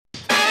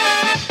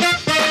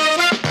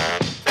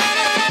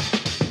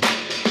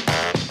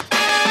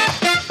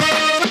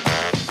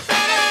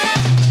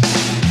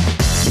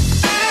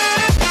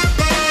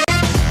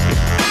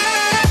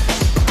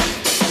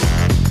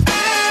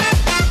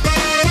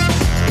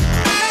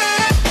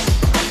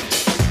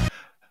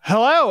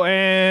go.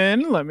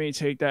 And let me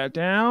take that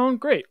down.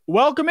 Great.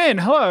 Welcome in.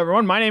 Hello,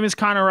 everyone. My name is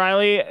Connor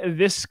Riley.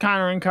 This is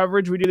Connor in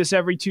Coverage. We do this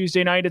every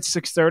Tuesday night at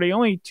 6:30.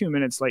 Only 2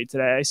 minutes late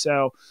today,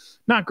 so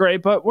not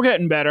great, but we're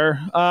getting better.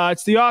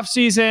 It's the off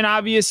season,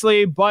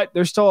 obviously, but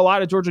there's still a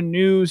lot of Georgia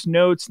news,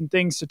 notes, and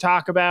things to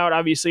talk about.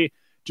 Obviously,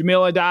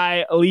 Jahmile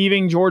Addae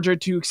leaving Georgia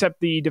to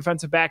accept the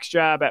defensive backs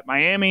job at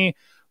Miami.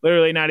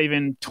 Literally not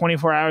even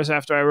 24 hours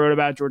after I wrote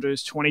about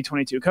Georgia's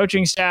 2022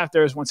 coaching staff,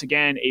 there's once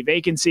again a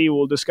vacancy.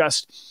 We'll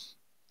discuss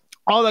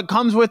all that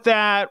comes with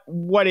that,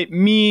 what it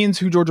means,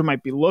 who Georgia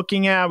might be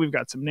looking at. We've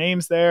got some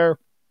names there.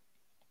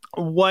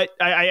 What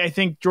I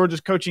think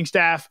Georgia's coaching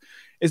staff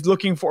is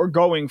looking for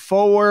going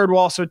forward. We'll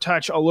also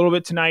touch a little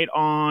bit tonight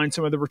on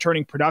some of the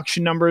returning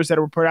production numbers that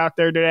were put out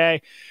there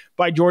today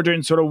by Georgia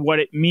and sort of what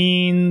it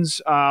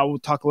means. We'll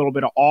talk a little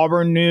bit of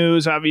Auburn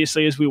news,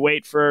 obviously, as we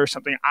wait for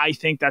something I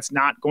think that's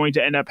not going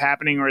to end up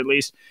happening, or at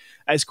least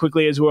as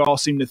quickly as we all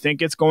seem to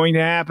think it's going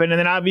to happen. And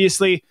then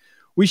obviously,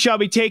 we shall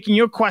be taking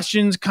your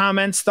questions,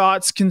 comments,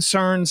 thoughts,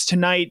 concerns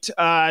tonight,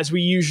 as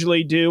we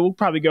usually do. We'll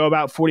probably go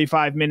about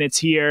 45 minutes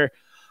here,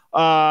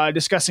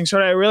 discussing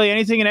sort of really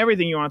anything and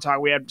everything you want to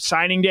talk. We had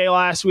signing day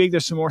last week.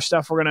 There's some more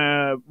stuff we're going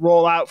to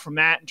roll out from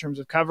that in terms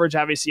of coverage.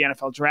 Obviously,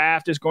 NFL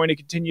draft is going to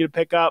continue to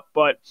pick up.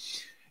 But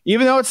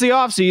even though it's the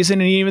offseason,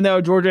 and even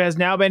though Georgia has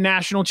now been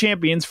national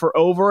champions for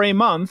over a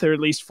month, or at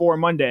least 4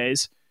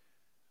 Mondays,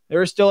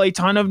 there is still a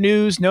ton of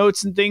news,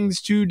 notes, and things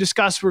to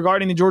discuss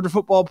regarding the Georgia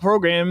football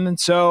program. And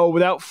so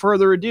without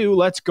further ado,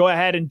 let's go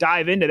ahead and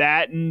dive into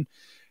that. And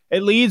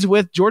it leads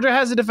with Georgia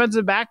has a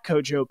defensive back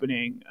coach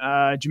opening.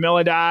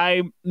 Jahmile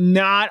Addae,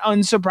 not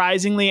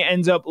unsurprisingly,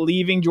 ends up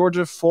leaving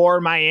Georgia for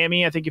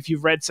Miami. I think if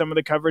you've read some of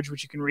the coverage,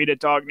 which you can read at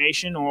Dog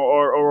Nation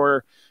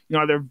or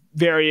other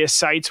various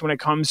sites when it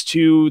comes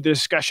to the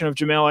discussion of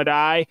Jahmile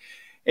Addae,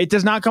 it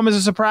does not come as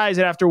a surprise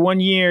that after 1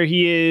 year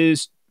he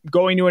is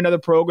going to another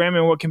program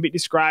in what can be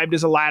described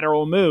as a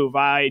lateral move.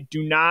 I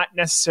do not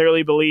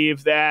necessarily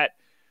believe that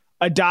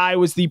Addae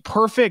was the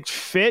perfect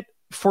fit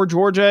for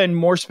Georgia, and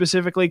more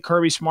specifically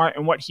Kirby Smart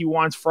and what he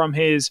wants from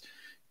his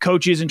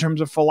coaches in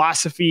terms of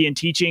philosophy and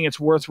teaching.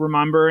 It's worth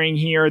remembering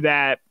here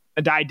that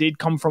Addae did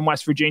come from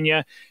West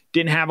Virginia,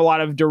 didn't have a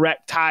lot of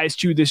direct ties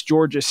to this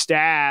Georgia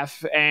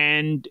staff,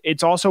 and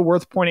it's also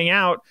worth pointing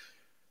out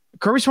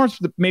Kirby Smart's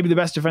maybe the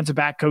best defensive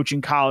back coach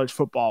in college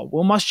football.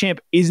 Will Muschamp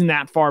isn't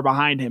that far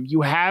behind him.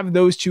 You have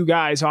those two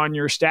guys on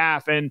your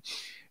staff, and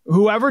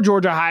whoever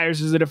Georgia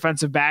hires as a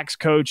defensive backs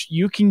coach,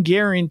 you can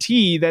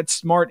guarantee that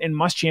Smart and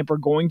Muschamp are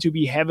going to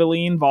be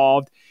heavily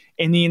involved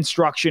in the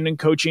instruction and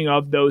coaching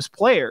of those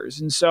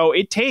players. And so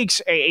it takes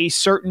a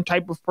certain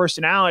type of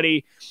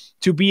personality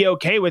to be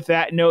okay with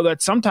that and know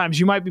that sometimes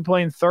you might be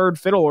playing third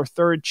fiddle or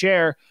third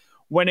chair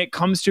when it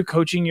comes to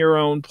coaching your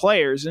own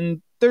players.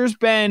 And there's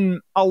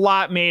been a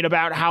lot made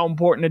about how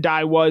important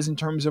Addae was in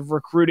terms of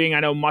recruiting.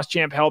 I know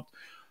Muschamp helped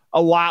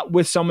a lot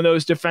with some of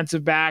those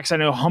defensive backs. I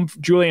know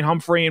Julian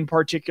Humphrey in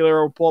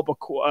particular. Will pull up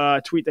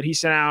a tweet that he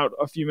sent out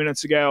a few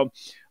minutes ago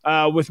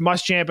with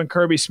Muschamp and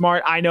Kirby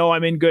Smart. I know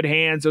I'm in good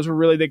hands. Those were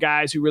really the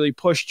guys who really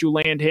pushed to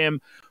land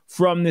him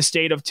from the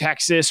state of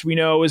Texas. We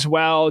know as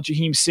well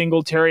Jaheim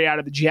Singletary out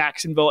of the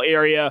Jacksonville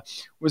area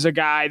was a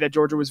guy that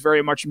Georgia was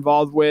very much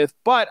involved with.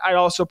 But I'd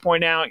also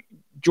point out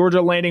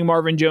Georgia landing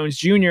Marvin Jones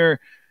Jr.,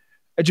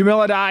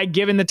 Jahmile Addae,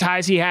 given the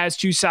ties he has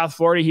to South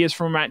Florida, he is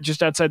from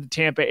just outside the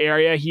Tampa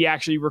area. He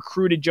actually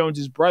recruited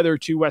Jones's brother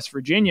to West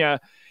Virginia.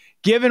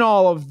 Given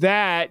all of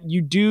that,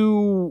 you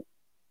do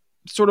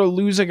sort of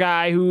lose a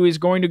guy who is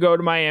going to go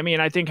to Miami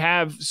and I think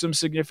have some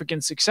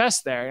significant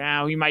success there.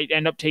 Now, he might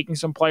end up taking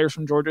some players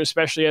from Georgia,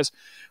 especially as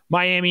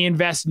Miami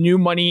invests new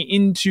money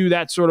into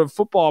that sort of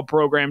football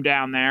program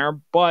down there.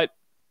 But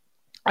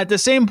at the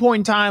same point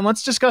in time,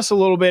 let's discuss a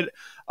little bit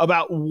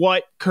about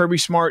what Kirby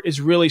Smart is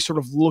really sort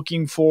of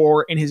looking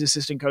for in his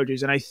assistant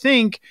coaches. And I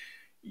think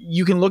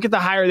you can look at the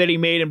hire that he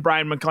made in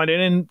Brian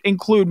McClendon and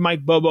include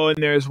Mike Bobo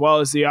in there as well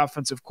as the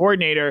offensive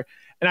coordinator.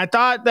 And I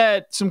thought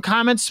that some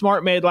comments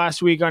Smart made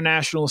last week on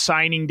National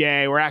Signing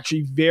Day were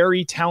actually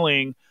very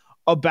telling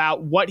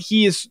about what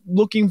he is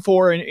looking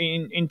for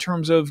in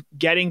terms of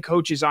getting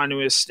coaches onto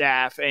his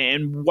staff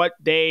and what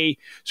they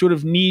sort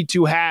of need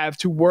to have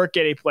to work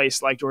at a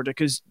place like Georgia.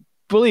 Because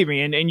believe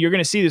me, and you're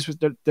going to see this with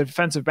the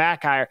defensive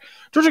back hire,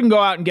 Georgia can go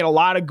out and get a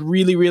lot of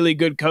really, really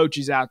good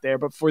coaches out there.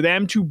 But for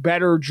them to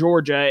better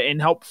Georgia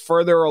and help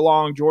further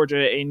along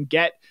Georgia and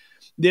get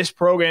this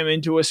program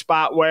into a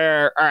spot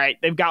where, all right,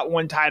 they've got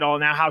one title.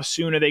 Now, how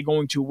soon are they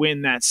going to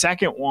win that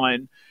second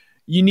one?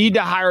 You need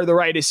to hire the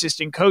right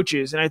assistant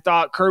coaches. And I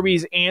thought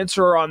Kirby's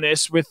answer on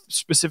this with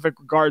specific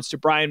regards to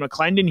Brian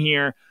McClendon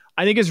here,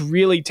 I think is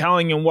really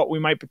telling in what we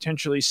might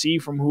potentially see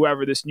from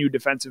whoever this new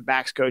defensive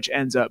backs coach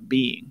ends up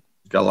being.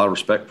 Got a lot of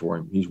respect for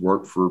him. He's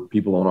worked for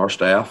people on our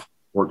staff,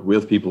 worked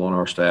with people on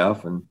our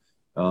staff, and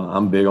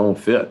I'm big on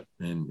fit.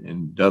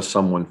 And does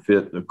someone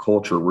fit the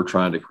culture we're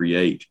trying to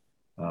create?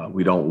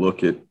 We don't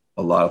look at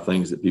a lot of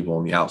things that people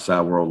in the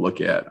outside world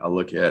look at. I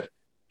look at,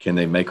 can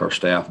they make our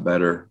staff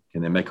better?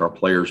 Can they make our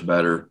players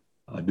better?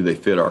 Do they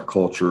fit our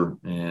culture?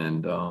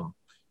 And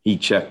he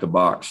checked the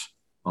box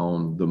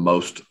on the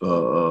most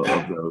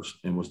of those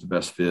and was the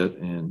best fit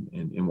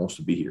and wants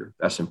to be here.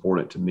 That's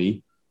important to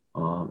me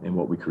and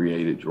what we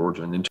create at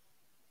Georgia. And then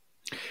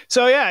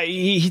so, yeah,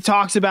 he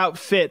talks about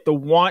fit, the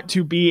want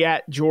to be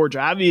at Georgia.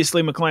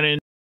 Obviously, McLennan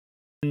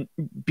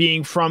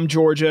being from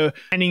Georgia,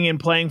 and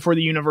playing for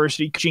the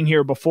university, coaching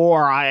here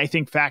before, I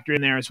think factor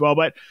in there as well.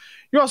 But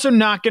you're also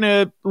not going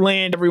to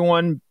land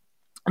everyone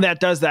that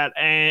does that.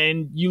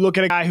 And you look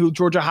at a guy who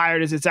Georgia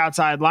hired as its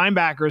outside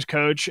linebackers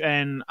coach,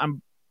 and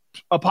I'm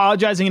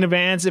apologizing in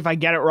advance if I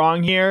get it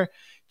wrong here,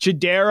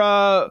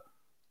 Chidera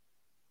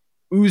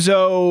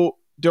Uzo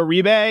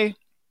Doribe,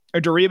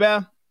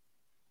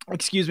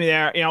 excuse me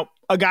there,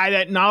 a guy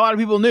that not a lot of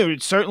people knew.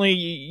 Certainly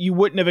you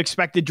wouldn't have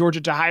expected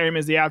Georgia to hire him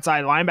as the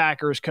outside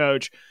linebackers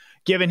coach,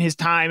 given his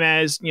time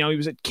as, he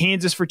was at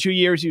Kansas for 2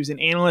 years. He was an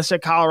analyst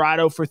at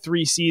Colorado for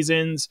 3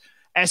 seasons,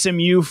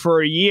 SMU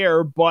for a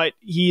year, but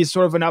he is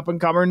sort of an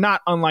up-and-comer,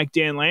 not unlike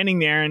Dan Lanning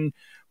there. And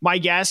my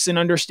guess and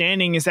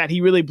understanding is that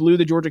he really blew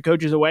the Georgia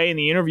coaches away in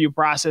the interview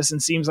process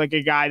and seems like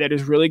a guy that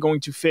is really going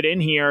to fit in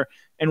here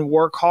and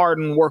work hard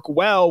and work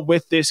well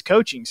with this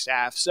coaching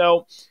staff.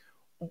 So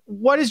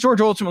what does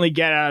Georgia ultimately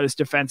get out of this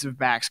defensive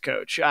backs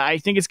coach? I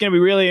think it's going to be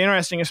really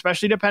interesting,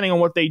 especially depending on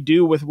what they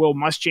do with Will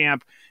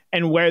Muschamp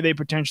and where they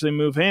potentially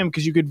move him,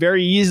 because you could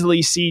very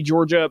easily see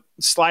Georgia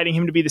sliding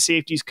him to be the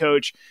safeties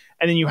coach,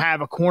 and then you have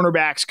a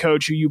cornerbacks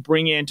coach who you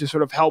bring in to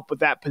sort of help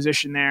with that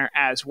position there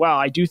as well.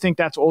 I do think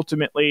that's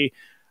ultimately,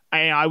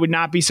 I would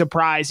not be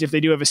surprised if they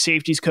do have a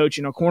safeties coach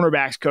and a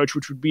cornerbacks coach,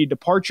 which would be a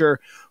departure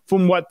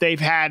from what they've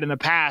had in the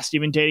past,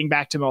 even dating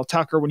back to Mel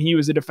Tucker when he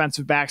was a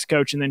defensive backs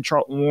coach, and then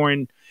Charlton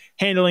Warren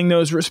handling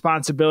those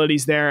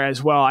responsibilities there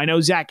as well. I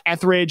know Zach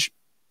Etheridge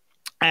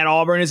at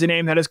Auburn is a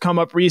name that has come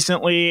up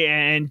recently,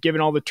 and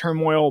given all the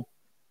turmoil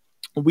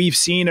we've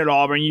seen at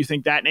Auburn, you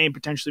think that name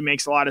potentially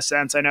makes a lot of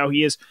sense. I know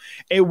he is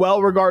a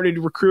well-regarded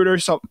recruiter,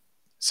 so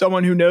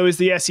someone who knows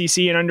the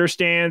SEC and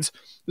understands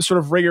the sort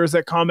of rigors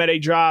that come at a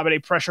job, at a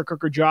pressure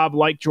cooker job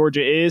like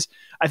Georgia is.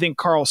 I think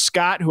Carl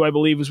Scott, who I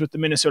believe was with the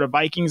Minnesota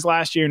Vikings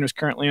last year and is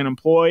currently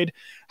unemployed,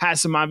 has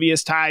some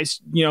obvious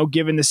ties,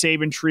 given the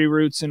Saban tree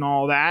roots and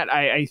all that.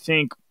 I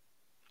think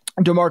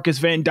DeMarcus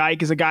Van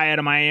Dyke is a guy out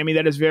of Miami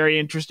that is very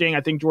interesting.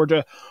 I think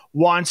Georgia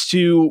wants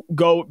to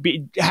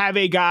have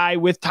a guy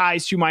with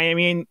ties to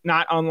Miami,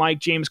 not unlike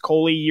James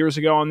Coley years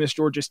ago on this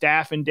Georgia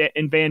staff, and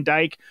Van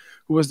Dyke,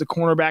 who was the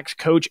cornerbacks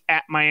coach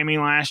at Miami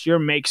last year,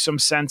 makes some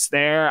sense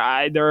there.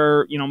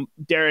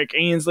 Derek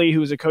Ainsley,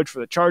 who's a coach for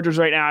the Chargers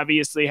right now,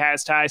 obviously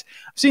has ties.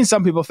 I've seen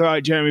some people throw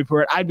out Jeremy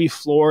Pruitt. I'd be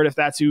floored if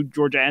that's who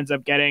Georgia ends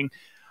up getting.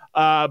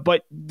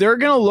 But they're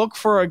going to look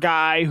for a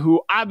guy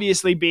who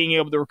obviously being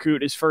able to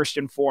recruit is first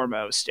and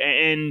foremost.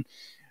 And,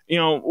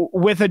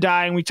 with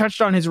Addae, and we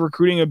touched on his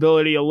recruiting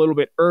ability a little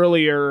bit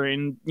earlier,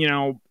 and,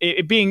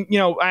 it being,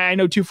 I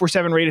know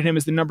 247 rated him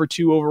as the number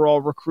 2 overall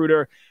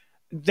recruiter.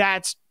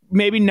 That's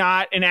maybe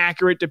not an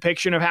accurate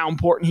depiction of how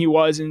important he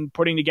was in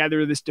putting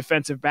together this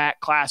defensive back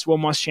class. Will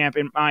Muschamp,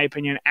 in my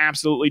opinion,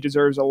 absolutely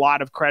deserves a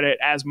lot of credit,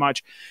 as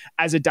much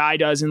as Addae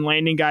does, in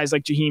landing guys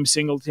like Jaheim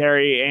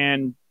Singletary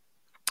and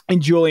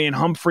Julian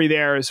Humphrey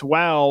there as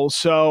well.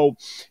 So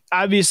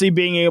obviously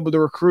being able to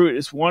recruit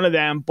is one of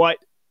them, but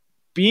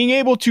being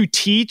able to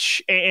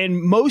teach,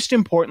 and most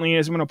importantly,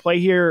 as I'm going to play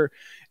here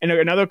in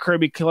another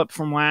Kirby clip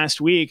from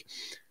last week,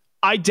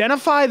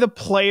 identify the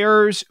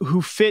players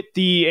who fit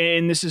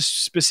and this is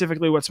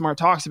specifically what Smart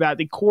talks about,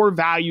 the core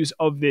values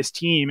of this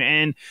team.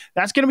 And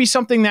that's going to be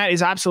something that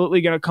is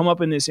absolutely going to come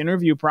up in this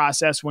interview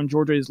process when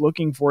Georgia is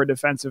looking for a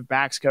defensive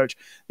backs coach.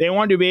 They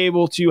want to be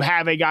able to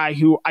have a guy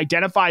who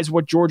identifies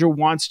what Georgia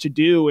wants to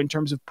do in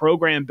terms of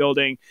program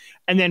building,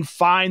 and then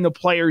find the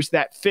players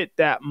that fit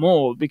that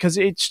mold. Because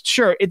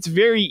it's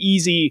very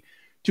easy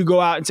to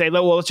go out and say,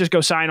 well, let's just go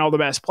sign all the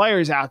best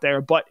players out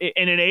there. But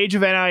in an age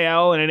of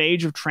NIL and an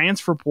age of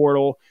transfer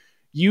portal,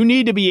 you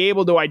need to be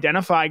able to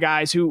identify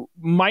guys who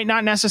might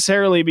not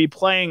necessarily be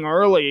playing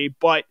early,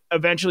 but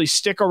eventually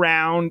stick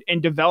around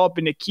and develop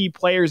into key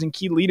players and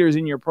key leaders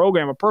in your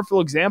program. A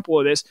perfect example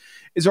of this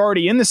is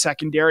already in the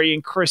secondary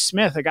in Chris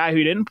Smith, a guy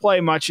who didn't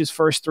play much his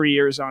first 3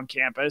 years on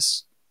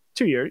campus.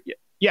 2 years.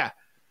 Yeah.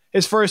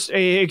 His first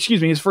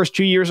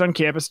 2 years on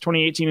campus,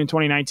 2018 and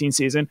 2019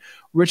 season.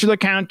 Richard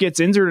LeCounte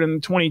gets injured in the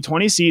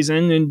 2020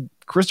 season, and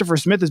Christopher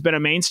Smith has been a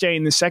mainstay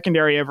in the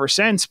secondary ever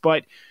since.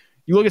 But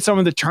you look at some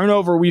of the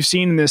turnover we've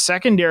seen in the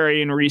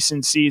secondary in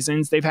recent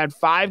seasons. They've had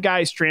 5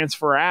 guys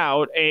transfer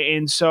out,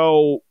 and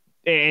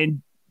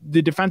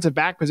the defensive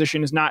back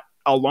position is not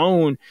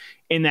alone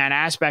in that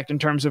aspect in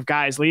terms of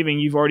guys leaving.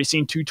 You've already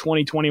seen 2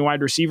 2020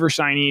 wide receiver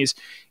signees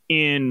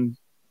in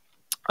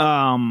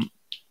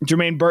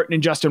Jermaine Burton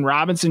and Justin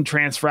Robinson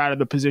transfer out of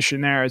the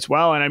position there as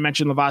well. And I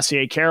mentioned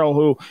Lavassier Carroll,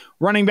 who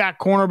running back,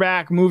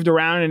 cornerback, moved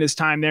around in his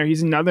time there.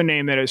 He's another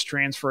name that has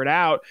transferred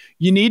out.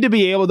 You need to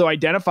be able to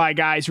identify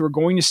guys who are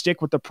going to stick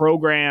with the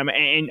program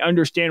and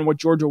understand what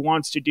Georgia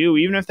wants to do,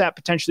 even if that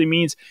potentially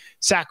means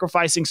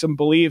sacrificing some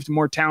believed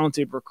more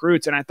talented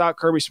recruits. And I thought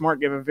Kirby Smart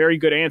gave a very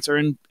good answer,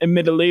 and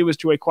admittedly it was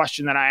to a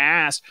question that I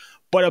asked,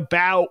 but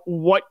about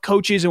what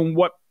coaches and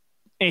what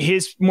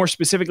more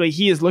specifically,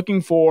 he is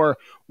looking for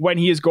when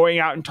he is going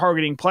out and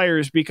targeting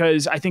players,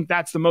 because I think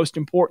that's the most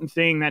important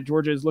thing that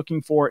Georgia is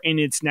looking for in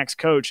its next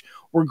coach,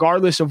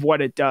 regardless of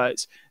what it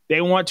does.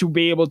 They want to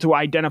be able to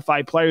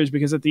identify players,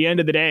 because at the end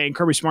of the day, and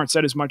Kirby Smart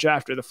said as much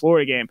after the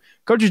Florida game,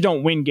 coaches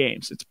don't win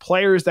games. It's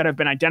players that have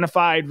been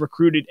identified,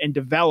 recruited, and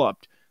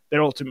developed that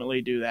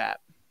ultimately do that.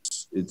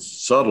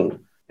 It's subtle.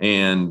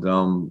 And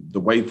the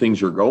way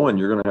things are going,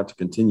 you're going to have to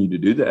continue to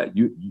do that.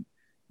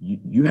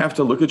 You have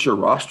to look at your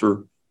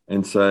roster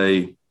and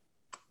say,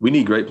 we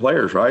need great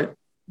players, right?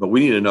 But we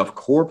need enough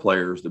core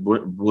players that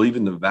believe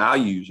in the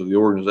values of the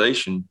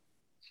organization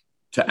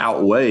to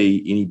outweigh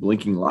any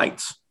blinking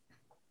lights.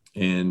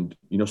 And,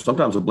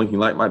 sometimes a blinking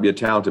light might be a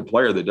talented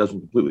player that doesn't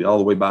completely all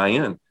the way buy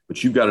in,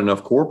 but you've got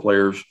enough core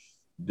players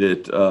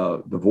that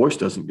the voice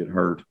doesn't get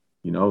heard,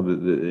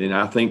 and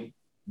I think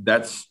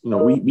that's,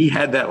 we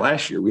had that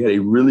last year. We had a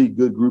really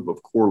good group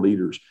of core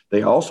leaders.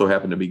 They also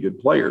happen to be good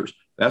players.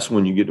 That's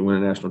when you get to win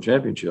a national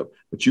championship.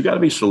 But you got to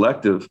be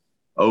selective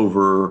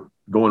over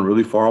going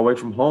really far away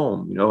from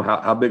home.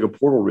 How big a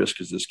portal risk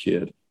is this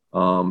kid?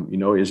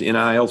 Is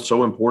NIL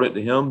so important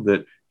to him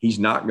that he's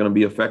not going to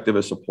be effective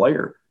as a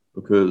player?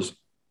 Because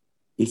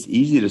it's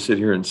easy to sit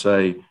here and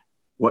say,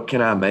 what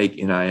can I make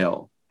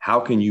NIL?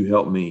 How can you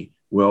help me?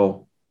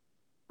 Well,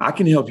 I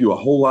can help you a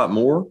whole lot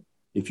more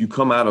if you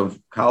come out of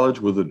college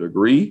with a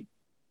degree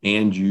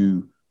and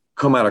you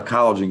come out of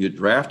college and get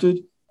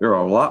drafted. There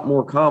are a lot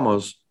more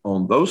commas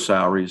on those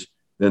salaries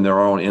than there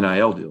are on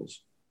NIL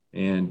deals.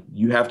 And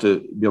you have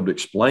to be able to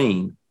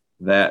explain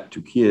that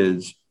to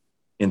kids,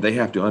 and they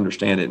have to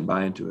understand it and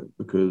buy into it,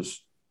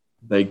 because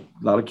a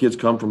lot of kids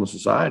come from a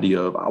society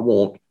of, I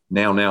want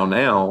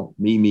now,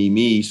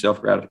 me,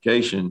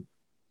 self-gratification.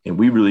 And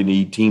we really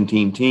need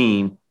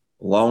team,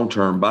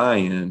 long-term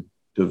buy-in,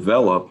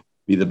 develop,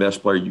 be the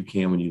best player you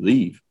can when you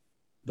leave.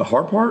 The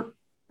hard part,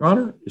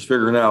 Connor, is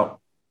figuring out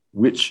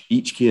which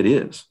each kid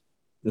is.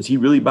 Does he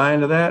really buy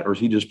into that, or is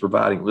he just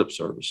providing lip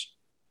service?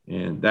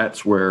 And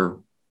that's where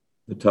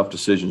the tough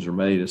decisions are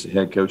made as a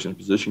head coach and a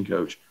position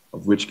coach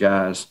of which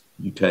guys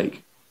you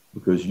take,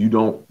 because you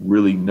don't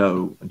really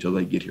know until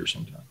they get here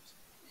sometimes.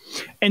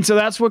 And so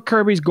that's what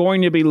Kirby's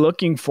going to be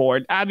looking for.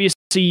 Obviously,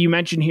 you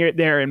mentioned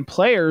there in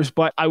players,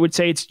 but I would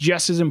say it's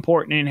just as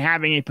important in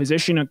having a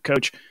position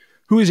coach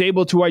who is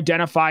able to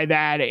identify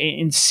that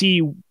and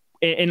see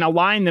and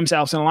align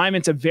themselves. And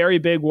alignment's a very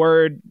big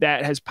word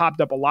that has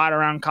popped up a lot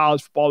around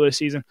college football this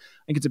season.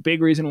 I think it's a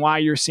big reason why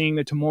you're seeing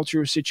the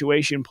tumultuous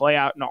situation play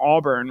out in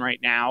Auburn right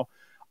now.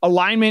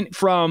 Alignment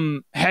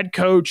from head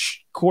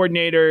coach,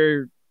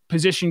 coordinator,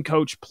 position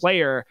coach,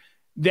 player,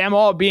 them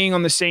all being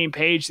on the same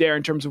page there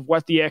in terms of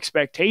what the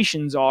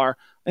expectations are,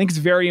 I think it's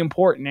very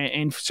important.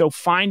 And so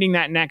finding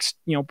that next,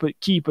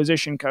 key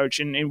position coach,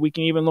 and we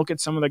can even look at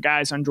some of the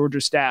guys on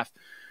Georgia's staff,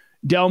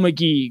 Del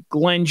McGee,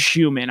 Glenn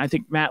Schumann. I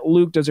think Matt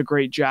Luke does a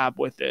great job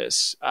with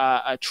this.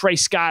 Trey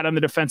Scott on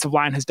the defensive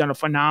line has done a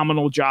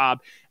phenomenal job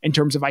in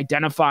terms of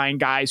identifying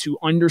guys who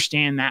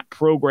understand that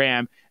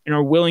program and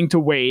are willing to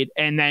wait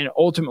and then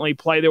ultimately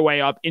play their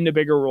way up into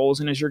bigger roles.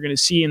 And as you're going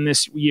to see in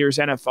this year's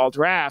NFL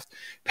draft,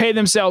 pay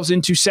themselves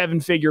into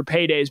 7-figure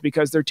paydays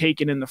because they're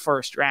taken in the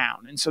first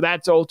round. And so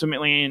that's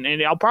ultimately,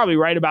 and I'll probably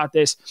write about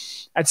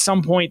this at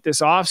some point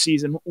this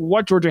offseason,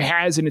 what Georgia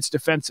has in its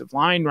defensive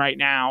line right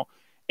now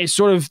is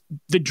sort of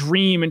the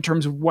dream in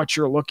terms of what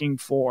you're looking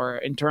for,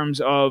 in terms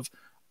of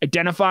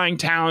identifying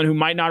talent who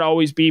might not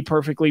always be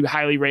perfectly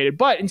highly rated,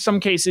 but in some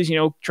cases,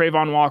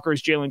 Trayvon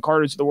Walker's, Jalen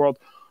Carter's of the world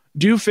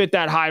do fit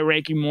that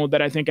high-ranking mold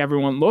that I think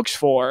everyone looks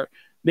for.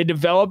 They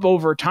develop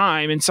over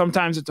time, and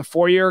sometimes it's a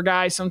 4-year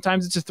guy,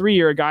 sometimes it's a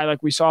 3-year guy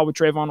like we saw with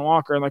Trayvon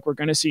Walker and like we're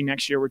going to see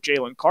next year with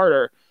Jalen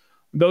Carter.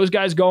 Those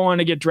guys go on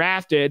to get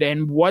drafted,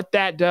 and what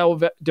that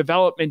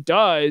development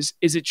does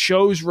is it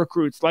shows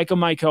recruits like a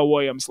Michael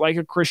Williams, like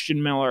a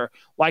Christian Miller,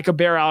 like a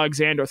Bear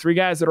Alexander, 3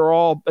 guys that are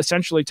all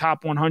essentially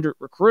top 100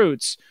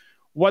 recruits.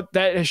 What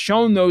that has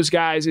shown those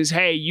guys is,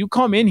 hey, you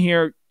come in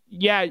here,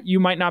 yeah, you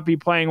might not be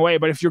playing away,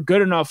 but if you're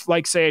good enough,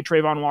 like say a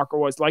Trayvon Walker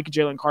was, like a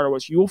Jalen Carter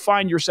was, you'll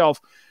find yourself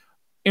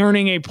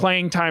earning a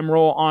playing time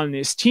role on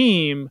this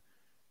team.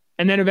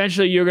 And then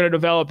eventually you're going to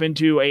develop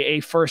into a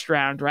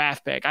first-round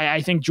draft pick.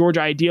 I think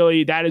Georgia,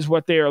 ideally, that is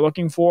what they are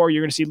looking for.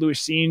 You're going to see Lewis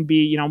Cine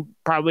be,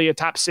 probably a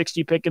top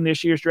 60 pick in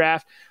this year's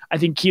draft. I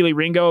think Keely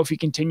Ringo, if he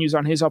continues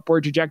on his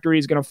upward trajectory,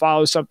 is going to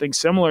follow something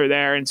similar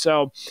there. And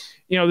so,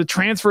 the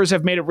transfers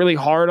have made it really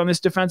hard on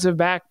this defensive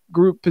back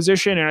group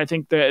position. And I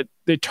think that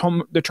the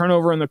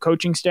turnover in the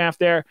coaching staff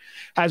there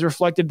has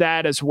reflected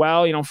that as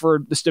well. For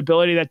the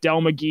stability that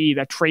Del McGee,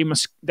 that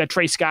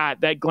Trey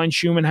Scott, that Glenn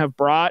Schumann have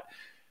brought.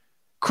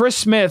 Chris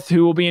Smith,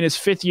 who will be in his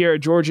 5th year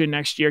at Georgia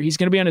next year, he's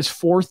going to be on his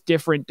 4th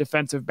different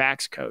defensive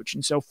backs coach.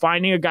 And so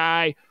finding a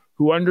guy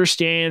who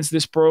understands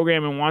this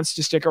program and wants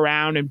to stick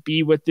around and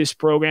be with this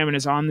program and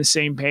is on the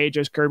same page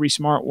as Kirby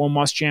Smart, Will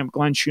Muschamp,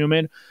 Glenn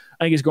Schumann,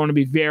 I think is going to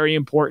be very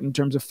important in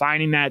terms of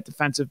finding that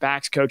defensive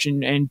backs coach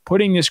and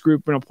putting this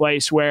group in a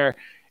place where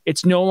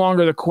it's no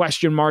longer the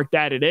question mark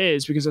that it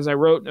is. Because as I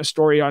wrote in a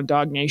story on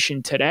Dog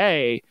Nation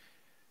today,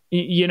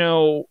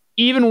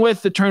 even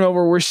with the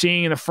turnover we're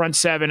seeing in the front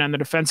seven on the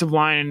defensive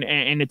line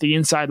and at the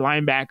inside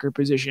linebacker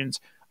positions,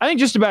 I think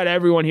just about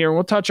everyone here, and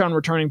we'll touch on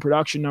returning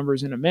production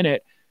numbers in a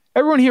minute,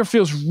 everyone here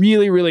feels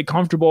really, really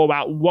comfortable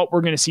about what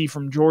we're going to see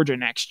from Georgia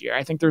next year.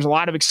 I think there's a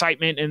lot of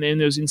excitement in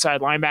those inside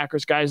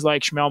linebackers, guys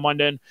like Jahmile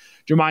Addae,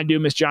 Jermaine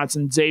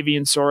Dumas-Johnson,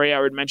 Xavier Sori, I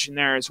would mention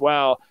there as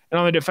well. And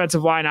on the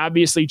defensive line,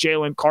 obviously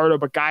Jalen Carter,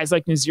 but guys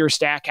like Nazir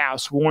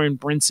Stackhouse, Warren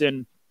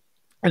Brinson,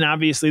 and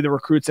obviously the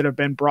recruits that have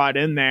been brought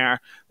in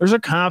there, there's a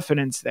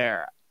confidence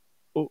there.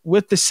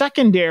 With the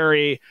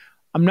secondary,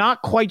 I'm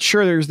not quite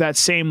sure there's that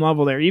same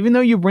level there. Even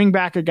though you bring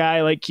back a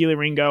guy like Kelee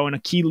Ringo and a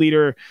key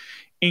leader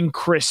in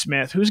Chris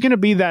Smith, who's going to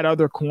be that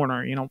other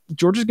corner?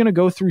 Georgia's going to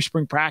go through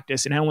spring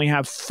practice and only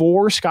have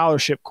 4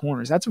 scholarship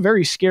corners. That's a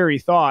very scary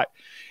thought,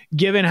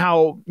 given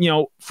how,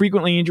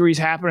 frequently injuries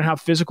happen and how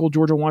physical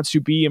Georgia wants to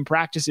be in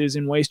practices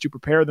in ways to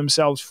prepare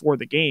themselves for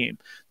the game.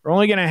 They're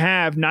only going to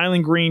have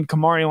Nyland Green,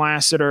 Kamari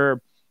Lassiter,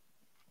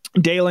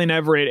 Dalen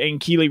Everett,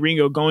 and Kelee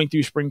Ringo going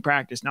through spring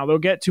practice. Now, they'll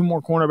get 2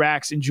 more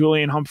cornerbacks in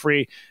Julian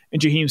Humphrey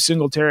and Jaheim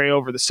Singletary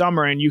over the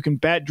summer, and you can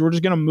bet Georgia's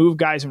going to move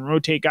guys and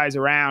rotate guys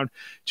around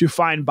to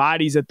find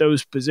bodies at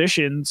those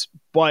positions.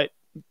 But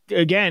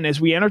again, as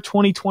we enter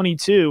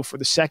 2022 for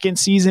the second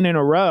season in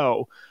a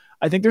row,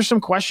 I think there's some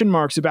question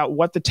marks about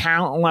what the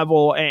talent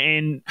level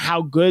and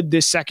how good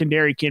this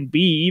secondary can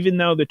be, even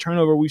though the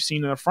turnover we've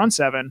seen in the front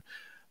seven,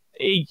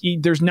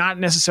 there's not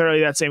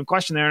necessarily that same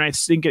question there. And I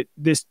think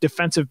this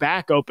defensive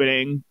back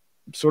opening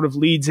sort of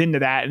leads into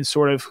that, and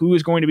sort of who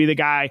is going to be the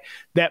guy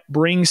that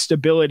brings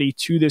stability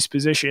to this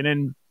position.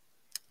 And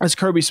as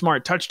Kirby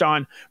Smart touched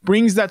on,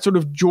 brings that sort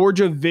of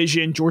Georgia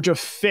vision, Georgia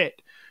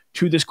fit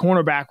to this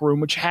cornerback room,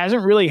 which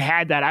hasn't really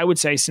had that, I would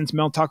say, since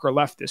Mel Tucker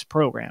left this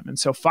program. And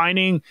so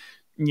finding,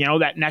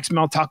 that next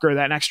Mel Tucker,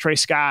 that next Trey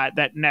Scott,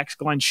 that next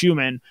Glenn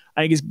Schumann,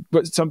 I think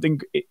is something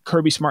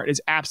Kirby Smart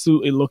is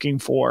absolutely looking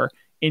for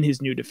in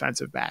his new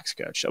defensive backs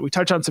coach. So we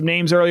touched on some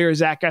names earlier: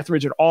 Zach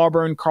Etheridge at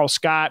Auburn, Carl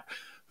Scott,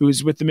 who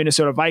was with the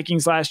Minnesota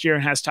Vikings last year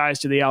and has ties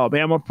to the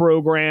Alabama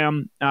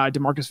program.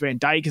 DeMarcus Van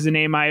Dyke is a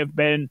name I have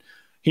been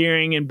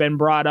hearing and been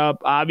brought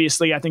up.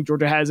 Obviously, I think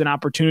Georgia has an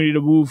opportunity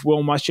to move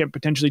Will Muschamp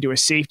potentially to a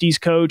safeties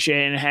coach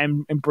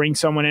and bring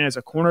someone in as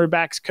a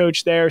cornerbacks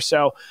coach there.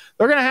 So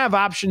they're going to have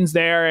options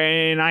there,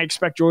 and I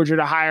expect Georgia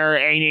to hire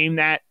a name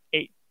that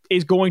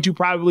is going to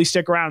probably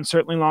stick around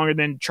certainly longer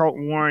than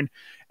Charlton Warren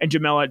and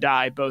Jahmile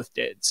Addae both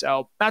did.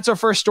 So that's our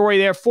first story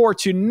there for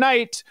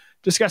tonight,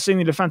 discussing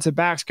the defensive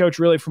backs coach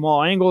really from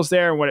all angles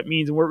there and what it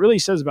means and what it really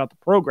says about the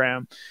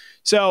program.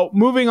 So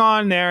moving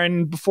on there,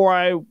 and before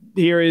I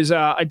hear is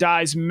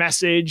Addae's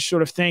message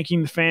sort of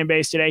thanking the fan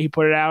base today, he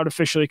put it out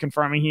officially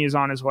confirming he is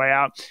on his way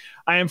out.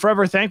 I am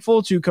forever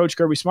thankful to Coach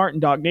Kirby Smart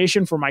and Dog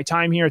Nation for my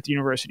time here at the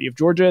University of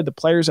Georgia. The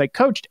players I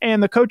coached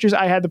and the coaches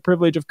I had the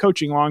privilege of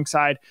coaching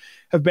alongside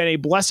have been a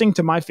blessing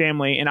to my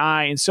family, and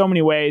in so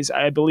many ways,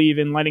 I believe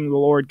in letting the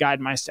Lord guide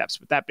my steps.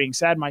 With that being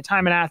said, my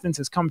time in Athens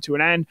has come to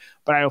an end,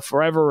 but I will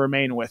forever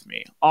remain with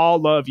me. All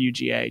love,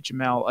 UGA,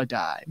 Jahmile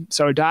Addae.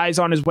 So Addae is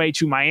on his way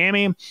to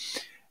Miami,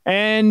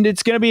 and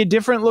it's going to be a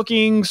different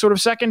looking sort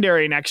of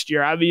secondary next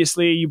year.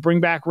 Obviously, you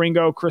bring back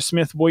Ringo, Chris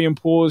Smith, William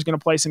Poole is going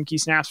to play some key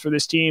snaps for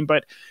this team,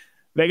 but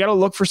they got to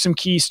look for some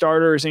key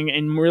starters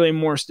and really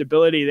more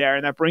stability there.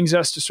 And that brings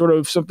us to sort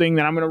of something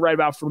that I'm going to write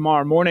about for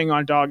tomorrow morning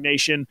on Dog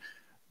Nation.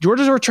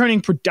 Georgia's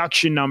returning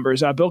production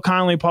numbers. Bill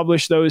Connolly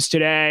published those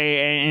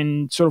today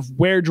and sort of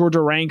where Georgia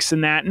ranks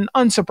in that. And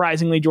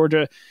unsurprisingly,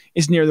 Georgia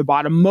is near the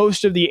bottom.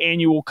 Most of the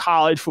annual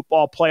college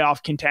football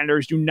playoff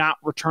contenders do not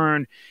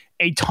return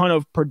a ton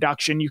of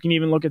production. You can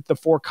even look at the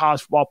 4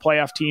 college football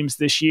playoff teams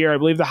this year. I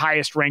believe the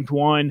highest ranked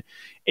one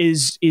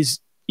is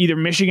either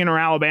Michigan or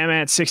Alabama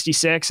at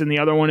 66, and the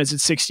other one is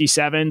at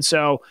 67.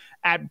 So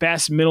at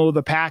best, middle of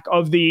the pack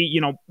of the,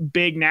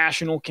 big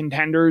national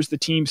contenders, the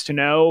teams to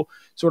know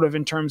sort of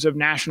in terms of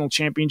national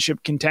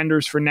championship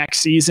contenders for next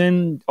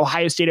season.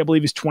 Ohio State, I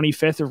believe, is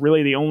 25th, or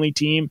really the only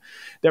team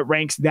that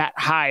ranks that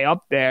high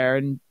up there.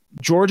 And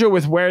Georgia,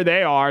 with where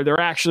they are, they're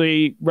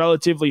actually,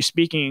 relatively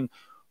speaking,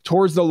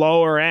 towards the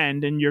lower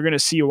end, and you're going to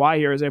see why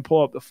here as I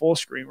pull up the full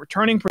screen.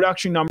 Returning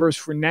production numbers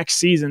for next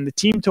season, the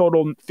team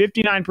totaled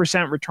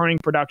 59% returning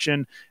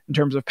production in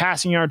terms of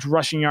passing yards,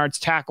 rushing yards,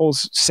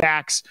 tackles,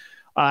 sacks,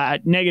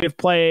 negative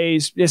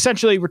plays,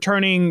 essentially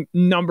returning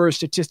numbers,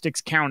 statistics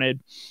counted,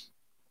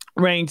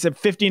 ranks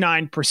at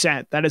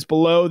 59%. That is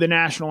below the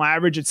national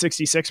average at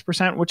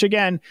 66%, which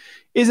again,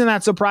 isn't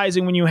that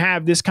surprising when you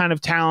have this kind of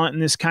talent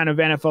and this kind of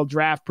NFL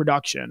draft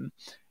production,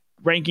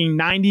 ranking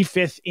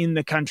 95th in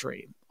the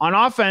country. On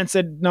offense,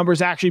 that number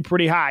is actually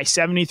pretty high.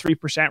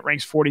 73%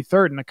 ranks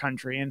 43rd in the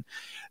country. And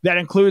that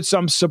includes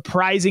some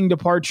surprising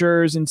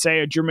departures in, say,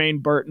 a Jermaine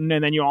Burton.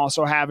 And then you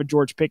also have a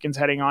George Pickens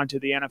heading on to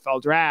the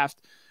NFL draft.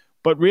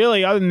 But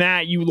really, other than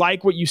that, you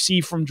like what you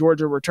see from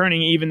Georgia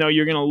returning, even though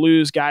you're going to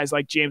lose guys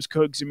like James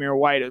Cook, Zamir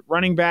White at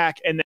running back,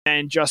 and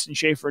then Justin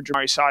Schaefer and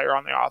Jamari Sawyer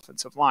on the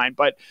offensive line.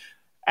 But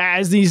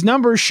as these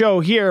numbers show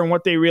here and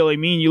what they really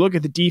mean, you look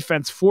at the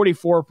defense,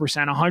 44%,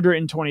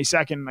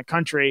 122nd in the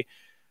country.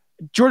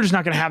 Georgia's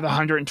not going to have the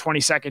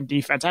 122nd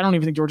defense. I don't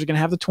even think Georgia's going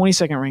to have the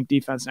 22nd ranked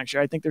defense next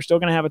year. I think they're still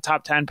going to have a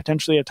top 10,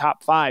 potentially a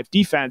top 5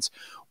 defense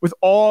with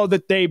all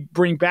that they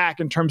bring back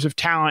in terms of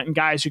talent and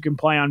guys who can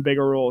play on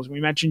bigger roles. We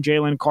mentioned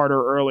Jalen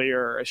Carter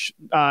earlier.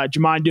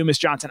 Jamon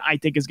Dumas-Johnson, I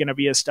think, is going to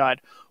be a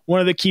stud. One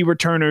of the key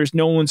returners,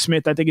 Nolan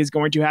Smith, I think is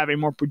going to have a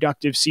more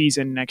productive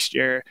season next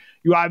year.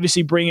 You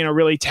obviously bring in a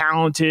really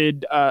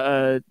talented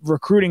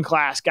recruiting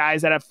class,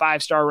 guys that have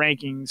 5-star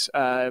rankings,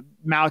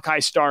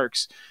 Malachi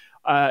Starks,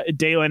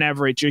 Dalen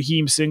Everett,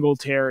 Jaheim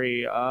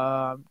Singletary,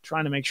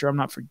 trying to make sure I'm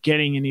not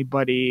forgetting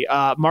anybody,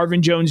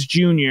 Marvin Jones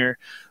Jr.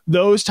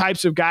 Those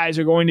types of guys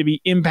are going to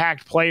be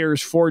impact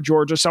players for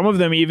Georgia, some of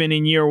them even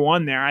in year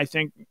one there. I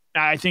think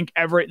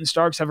Everett and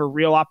Starks have a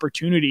real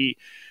opportunity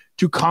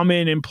to come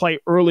in and play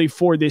early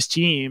for this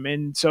team.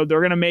 And so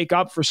they're going to make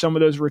up for some of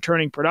those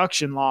returning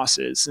production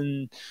losses.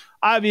 And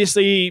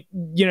obviously,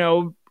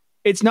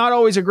 it's not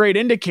always a great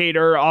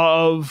indicator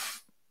of,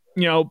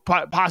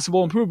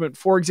 possible improvement.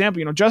 For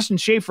example, Justin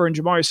Schaefer and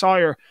Jamari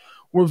Sawyer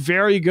were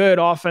very good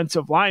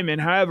offensive linemen.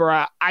 However,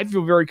 I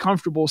feel very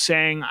comfortable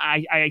saying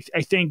I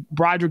think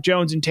Broderick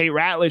Jones and Tate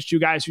Ratledge, 2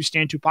 guys who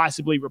stand to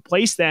possibly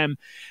replace them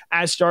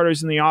as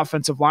starters in the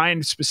offensive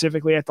line,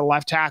 specifically at the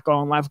left tackle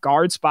and left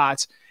guard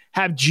spots,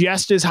 have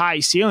just as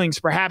high ceilings,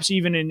 perhaps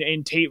even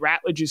in Tate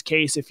Ratledge's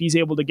case, if he's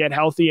able to get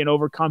healthy and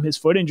overcome his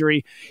foot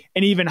injury,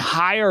 an even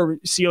higher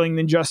ceiling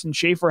than Justin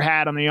Schaefer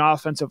had on the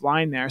offensive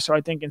line there. So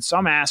I think in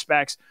some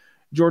aspects,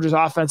 Georgia's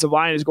offensive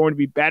line is going to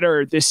be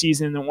better this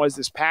season than was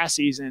this past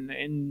season.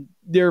 And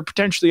there are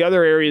potentially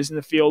other areas in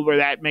the field where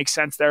that makes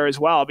sense there as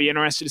well. I'll be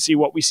interested to see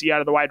what we see out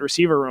of the wide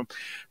receiver room.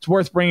 It's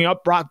worth bringing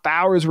up Brock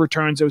Bowers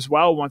returns as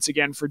well once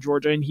again for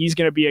Georgia, and he's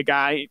going to be a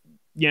guy,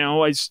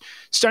 as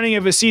stunning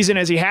of a season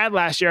as he had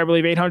last year. I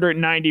believe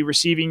 890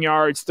 receiving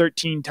yards,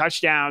 13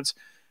 touchdowns.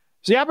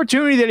 So the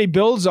opportunity that he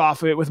builds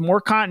off of it with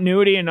more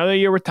continuity, another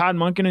year with Todd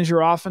Monken as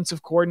your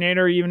offensive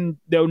coordinator, even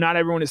though not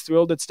everyone is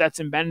thrilled that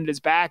Stetson Bennett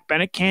is back,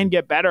 Bennett can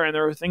get better, and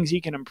there are things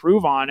he can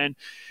improve on. And,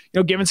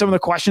 given some of the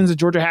questions that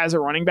Georgia has at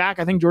running back,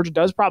 I think Georgia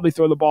does probably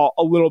throw the ball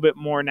a little bit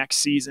more next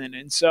season.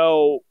 And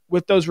so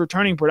with those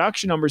returning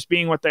production numbers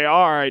being what they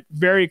are, it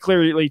very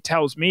clearly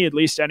tells me, at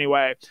least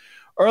anyway,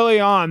 early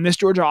on, this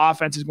Georgia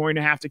offense is going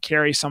to have to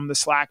carry some of the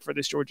slack for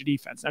this Georgia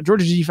defense. Now,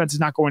 Georgia's defense is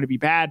not going to be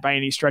bad by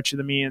any stretch of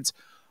the means,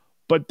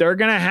 but they're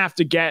going to have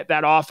to get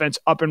that offense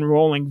up and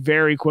rolling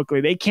very quickly.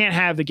 They can't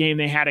have the game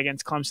they had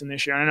against Clemson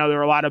this year. I know there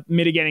are a lot of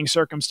mitigating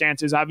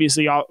circumstances,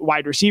 obviously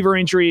wide receiver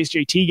injuries.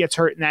 JT gets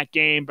hurt in that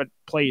game, but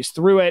plays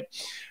through it.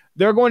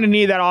 They're going to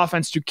need that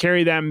offense to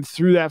carry them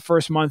through that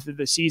first month of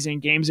the season,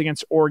 games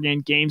against Oregon,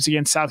 games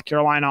against South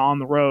Carolina on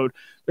the road.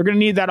 They're going to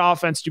need that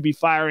offense to be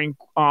firing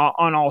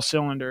on all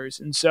cylinders.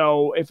 And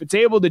so if it's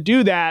able to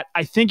do that,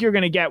 I think you're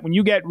going to get, when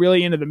you get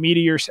really into the meat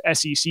of your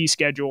SEC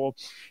schedule,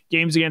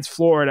 games against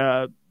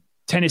Florida,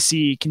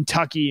 Tennessee,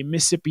 Kentucky,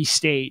 Mississippi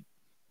State.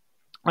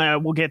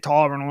 We'll get to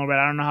Auburn in a little bit.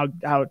 I don't know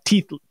how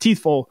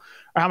teethful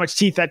or how much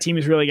teeth that team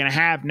is really going to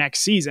have next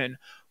season.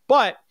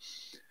 But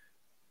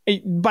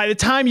by the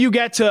time you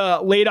get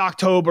to late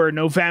October,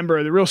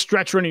 November, the real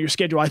stretch run of your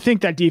schedule, I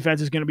think that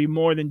defense is going to be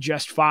more than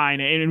just fine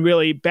and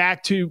really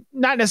back to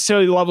not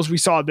necessarily the levels we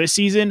saw this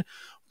season,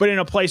 but in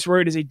a place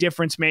where it is a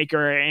difference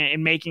maker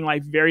and making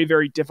life very,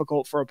 very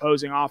difficult for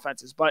opposing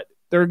offenses. But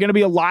there are going to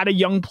be a lot of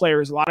young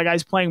players, a lot of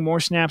guys playing more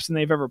snaps than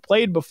they've ever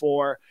played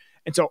before.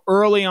 And so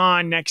early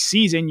on next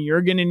season,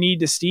 you're going to need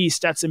to see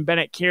Stetson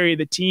Bennett carry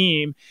the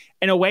team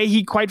in a way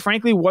he, quite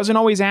frankly, wasn't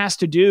always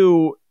asked to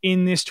do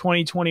in this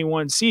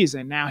 2021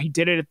 season. Now, he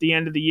did it at the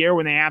end of the year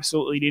when they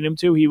absolutely needed him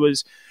to. He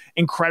was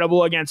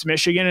incredible against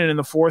Michigan, and in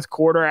the fourth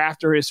quarter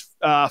after his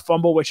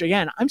fumble, which,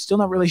 again, I'm still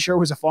not really sure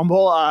was a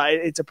fumble.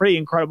 It's a pretty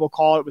incredible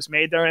call that was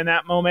made there in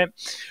that moment.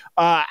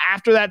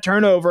 After that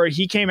turnover,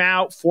 he came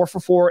out 4 for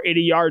 4,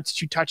 80 yards,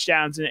 2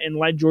 touchdowns, and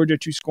led Georgia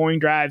to scoring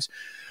drives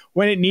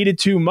when it needed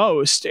to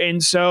most.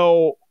 And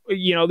so,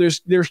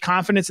 there's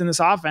confidence in this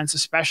offense,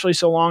 especially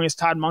so long as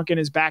Todd Monken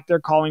is back there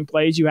calling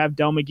plays. You have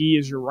Del McGee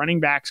as your running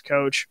backs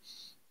coach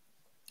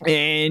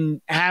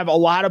and have a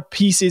lot of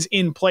pieces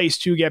in place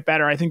to get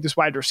better. I think this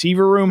wide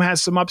receiver room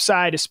has some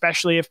upside,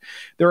 especially if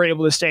they're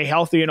able to stay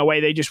healthy in a way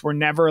they just were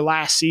never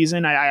last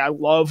season. I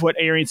love what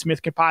Arian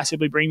Smith could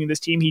possibly bring to this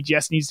team. He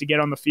just needs to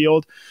get on the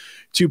field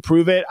to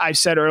prove it. I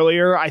said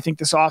earlier, I think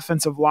this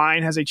offensive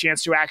line has a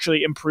chance to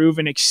actually improve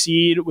and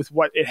exceed with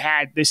what it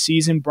had this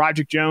season.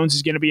 Broderick Jones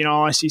is going to be an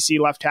all-SEC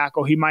left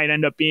tackle. He might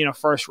end up being a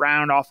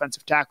first-round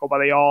offensive tackle by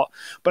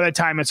the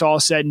time it's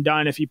all said and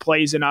done if he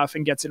plays enough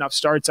and gets enough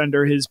starts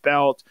under his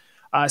belt.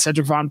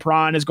 Cedric Von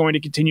Prawn is going to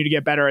continue to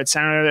get better at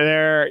center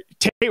there.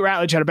 Tate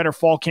Ratledge had a better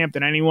fall camp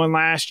than anyone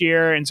last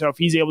year, and so if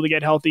he's able to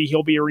get healthy,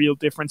 he'll be a real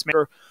difference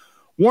maker.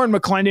 Warren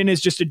McClendon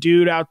is just a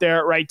dude out there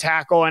at right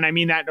tackle, and I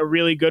mean that in a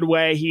really good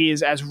way. He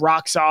is as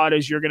rock solid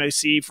as you're going to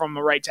see from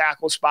the right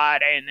tackle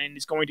spot, and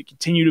is going to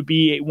continue to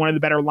be one of the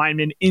better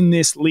linemen in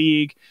this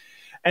league.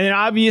 And then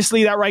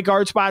obviously that right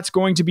guard spot's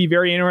going to be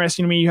very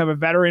interesting to me. You have a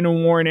veteran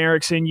in Warren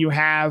Erickson. You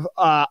have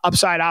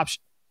upside options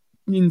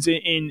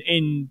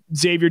in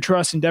Xavier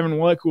Truss and Devin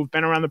Willock, who have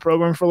been around the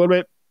program for a little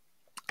bit.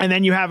 And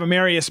then you have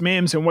Amarius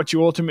Mims and what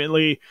you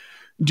ultimately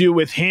do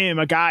with him,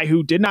 a guy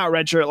who did not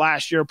redshirt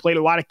last year, played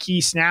a lot of key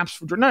snaps,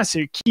 not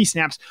necessarily key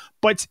snaps,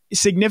 but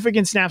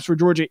significant snaps for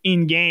Georgia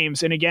in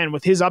games. And again,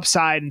 with his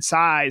upside and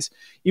size,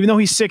 even though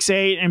he's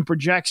 6'8" and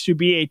projects to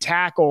be a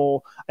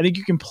tackle, I think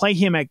you can play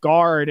him at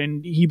guard,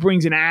 and he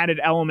brings an added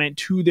element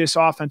to this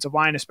offensive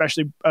line,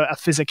 especially a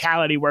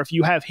physicality where if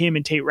you have him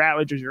and Tate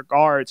Ratledge as your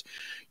guards,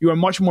 you are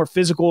much more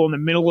physical in the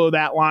middle of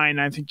that line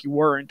than I think you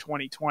were in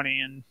 2020.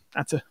 And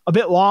that's a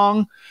bit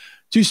long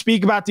to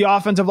speak about the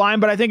offensive line,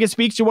 but I think it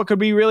speaks to what could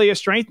be really a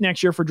strength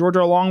next year for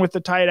Georgia along with the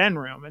tight end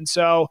room. And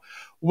so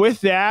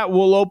with that,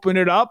 we'll open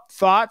it up.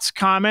 Thoughts,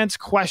 comments,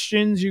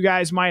 questions you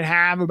guys might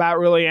have about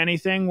really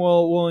anything.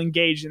 We'll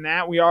engage in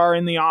that. We are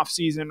in the off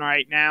season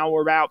right now.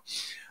 We're about,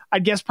 I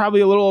guess,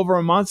 probably a little over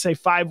a month, say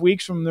 5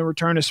 weeks from the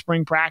return of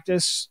spring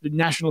practice. The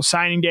National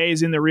Signing Day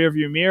is in the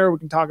rearview mirror. We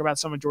can talk about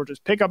some of Georgia's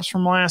pickups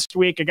from last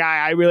week. A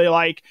guy I really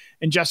like,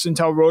 and Justin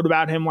Tell wrote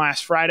about him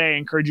last Friday. I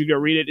encourage you to go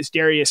read it. Is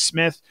Darius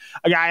Smith,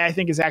 a guy I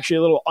think is actually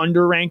a little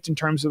underranked in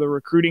terms of the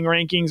recruiting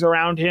rankings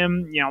around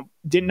him. You know,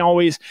 didn't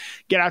always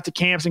get out to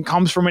camps and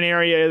comes from an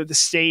area of the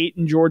state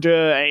in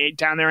Georgia,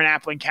 down there in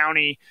Appling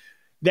County,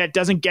 that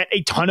doesn't get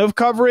a ton of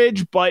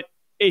coverage, but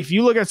if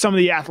you look at some of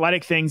the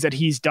athletic things that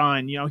he's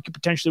done, you know, he could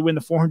potentially win the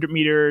 400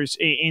 meters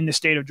in the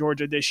state of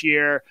Georgia this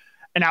year,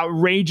 an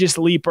outrageous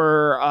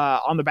leaper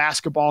on the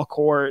basketball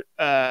court,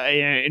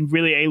 and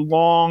really a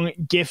long,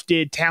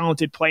 gifted,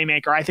 talented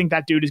playmaker. I think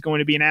that dude is going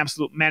to be an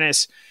absolute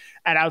menace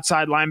at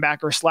outside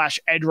linebacker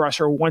 / edge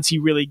rusher once he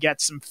really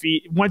gets some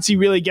feet, once he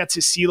really gets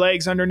his sea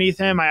legs underneath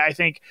him. I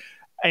think,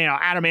 you know,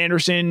 Adam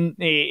Anderson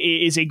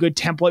is a good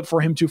template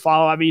for him to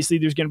follow. Obviously,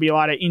 there's going to be a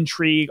lot of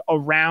intrigue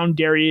around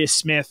Darius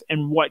Smith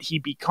and what he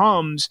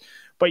becomes.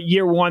 But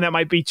year one, that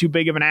might be too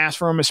big of an ask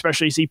for him,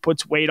 especially as he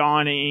puts weight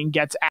on and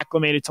gets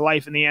acclimated to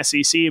life in the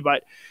SEC.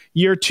 But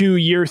year two,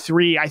 year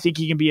three, I think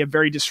he can be a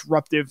very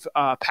disruptive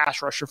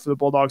pass rusher for the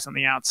Bulldogs on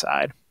the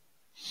outside.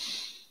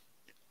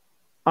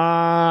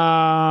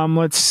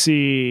 Let's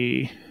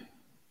see.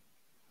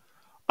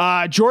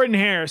 Jordan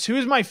Harris, who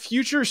is my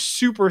future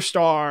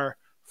superstar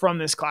from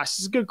this class?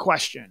 This is a good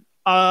question.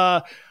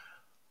 If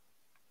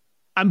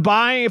I'm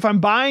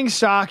buying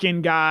stock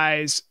in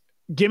guys,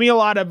 give me a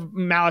lot of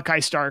Malachi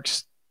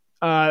Starks.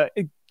 Guy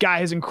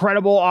has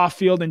incredible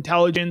off-field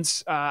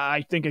intelligence.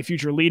 I think a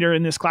future leader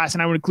in this class,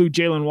 and I would include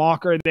Jalen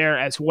Walker there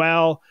as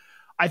well.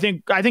 I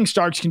think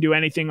Starks can do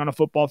anything on a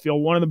football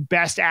field. One of the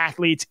best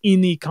athletes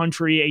in the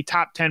country, a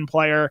top 10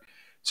 player.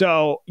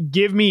 So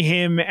give me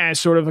him as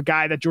sort of a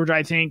guy that Georgia,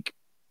 I think,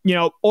 you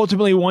know,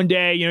 ultimately one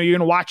day, you know, you're going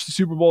to watch the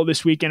Super Bowl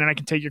this weekend, and I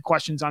can take your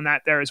questions on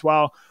that there as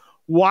well.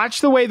 Watch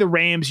the way the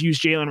Rams use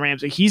Jalen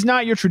Ramsey. He's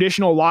not your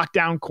traditional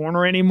lockdown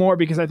corner anymore,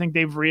 because I think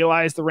they've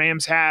realized the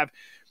Rams have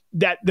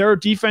that their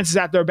defense is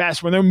at their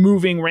best when they're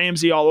moving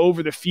Ramsey all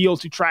over the field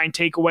to try and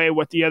take away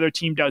what the other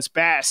team does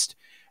best.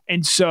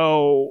 And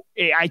so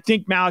I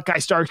think Malachi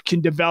Starks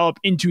can develop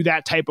into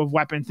that type of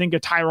weapon. Think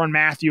of Tyrann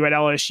Mathieu at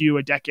LSU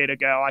a decade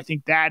ago. I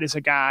think that is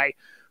a guy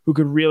who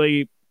could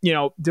really, you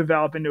know,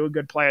 develop into a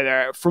good player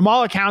there. From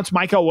all accounts,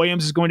 Michael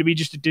Williams is going to be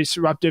just a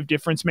disruptive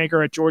difference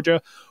maker at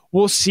Georgia.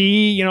 We'll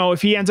see, you know,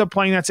 if he ends up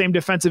playing that same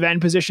defensive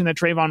end position that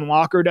Trayvon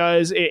Walker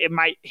does, it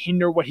might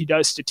hinder what he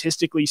does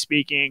statistically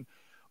speaking.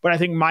 But I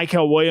think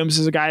Michael Williams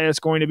is a guy that's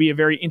going to be a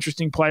very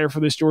interesting player for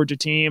this Georgia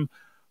team.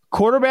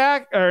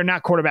 Quarterback, or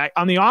not quarterback,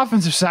 on the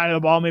offensive side of the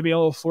ball, maybe a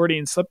little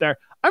Floridian slip there.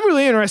 I'm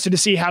really interested to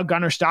see how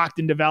Gunnar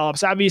Stockton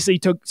develops. Obviously, he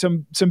took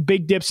some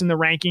big dips in the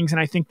rankings,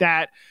 and I think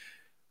that,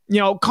 you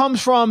know,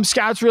 comes from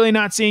scouts really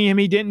not seeing him.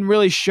 He didn't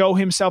really show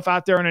himself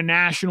out there on a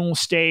national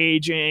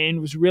stage and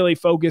was really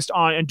focused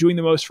on doing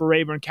the most for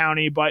Rayburn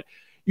County. But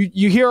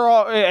you hear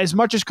as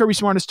much as Kirby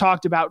Smart has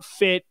talked about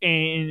fit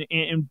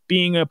and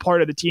being a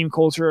part of the team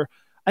culture,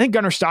 I think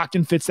Gunnar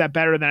Stockton fits that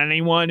better than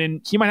anyone,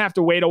 and he might have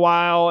to wait a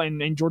while,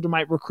 and Georgia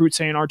might recruit,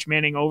 say, an Arch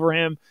Manning over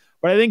him.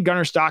 But I think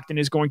Gunnar Stockton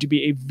is going to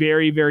be a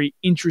very, very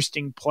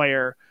interesting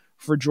player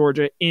for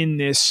Georgia in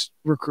this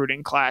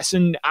recruiting class.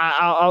 And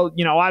I'll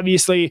you know,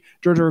 obviously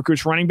Georgia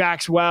recruits running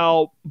backs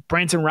well.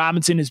 Branson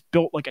Robinson is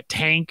built like a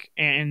tank,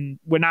 and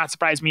would not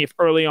surprise me if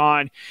early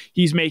on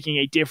he's making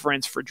a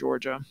difference for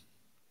Georgia.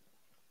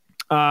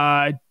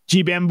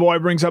 G Bamboy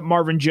brings up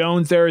Marvin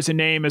Jones there as a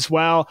name as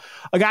well.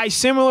 A guy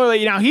similarly,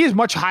 you know, he is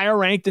much higher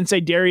ranked than, say,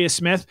 Darius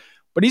Smith,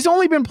 but he's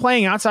only been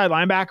playing outside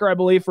linebacker, I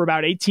believe, for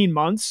about 18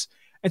 months.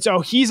 And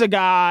so he's a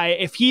guy,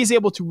 if he's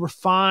able to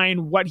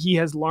refine what he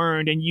has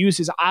learned and use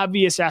his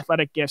obvious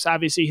athletic gifts,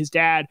 obviously his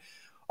dad,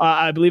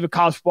 I believe a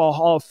college football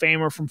Hall of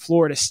Famer from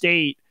Florida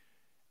State,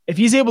 if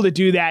he's able to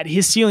do that,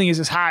 his ceiling is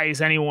as high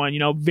as anyone. You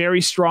know,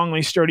 very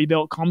strongly sturdy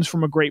built, comes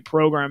from a great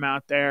program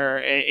out there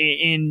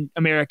in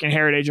American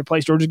Heritage, a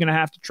place Georgia's going to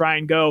have to try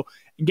and go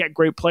and get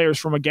great players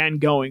from again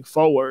going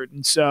forward.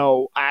 And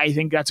so I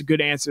think that's a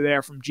good answer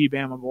there from G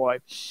Bama Boy.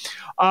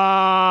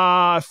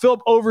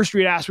 Philip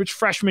Overstreet asked, which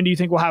freshman do you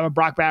think will have a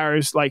Brock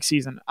Bowers-like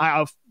season?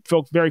 I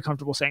feel very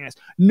comfortable saying this.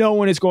 No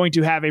one is going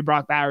to have a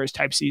Brock Bowers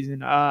type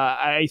season.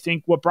 I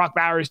think what Brock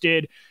Bowers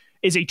did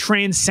is a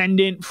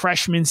transcendent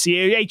freshman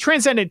season, a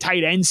transcendent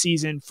tight end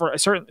season for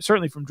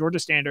certainly from Georgia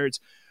standards.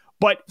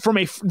 But from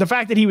the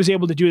fact that he was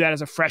able to do that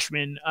as a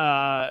freshman,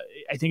 I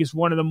think is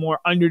one of the more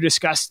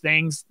under-discussed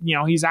things.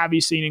 He's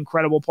obviously an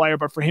incredible player,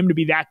 but for him to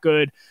be that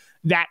good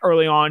that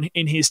early on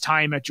in his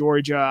time at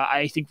Georgia,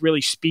 I think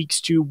really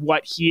speaks to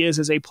what he is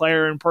as a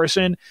player in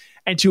person.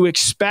 And to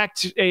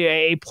expect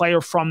a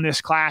player from this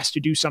class to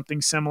do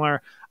something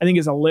similar, I think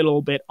is a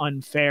little bit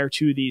unfair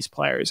to these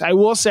players. I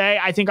will say,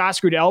 I think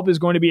Oscar Delp is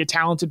going to be a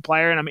talented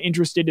player, and I'm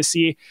interested to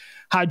see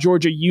how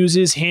Georgia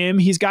uses him.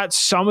 He's got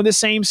some of the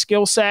same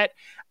skill set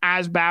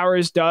as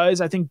Bowers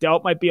does. I think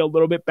Delp might be a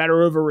little bit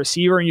better of a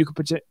receiver, and you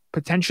could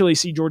potentially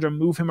see Georgia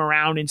move him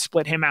around and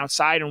split him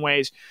outside in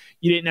ways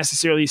you didn't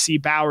necessarily see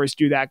Bowers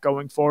do that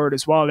going forward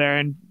as well there.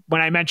 And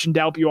when I mentioned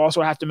Delp, you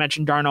also have to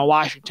mention Darnell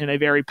Washington, a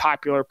very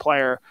popular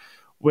player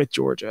with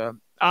Georgia.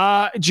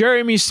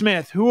 Jeremy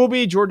Smith, who will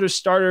be Georgia's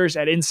starters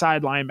at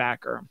inside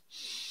linebacker?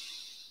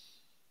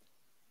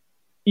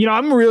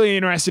 I'm really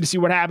interested to see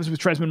what happens with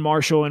Tresman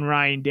Marshall and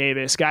Ryan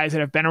Davis, guys that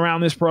have been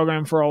around this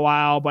program for a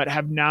while, but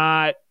have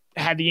not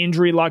had the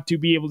injury luck to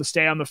be able to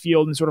stay on the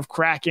field and sort of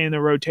crack in the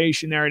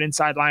rotation there at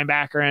inside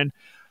linebacker. And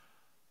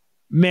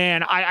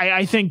man,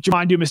 I think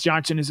Javon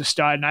Dumas-Johnson is a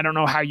stud, and I don't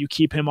know how you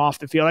keep him off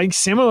the field. I think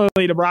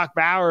similarly to Brock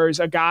Bowers,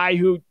 a guy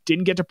who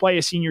didn't get to play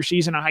a senior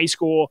season in high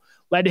school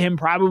led to him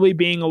probably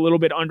being a little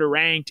bit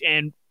underranked.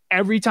 And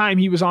every time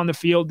he was on the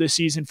field this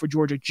season for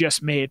Georgia,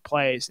 just made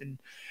plays. And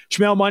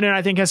Jahmile Addae,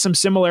 I think, has some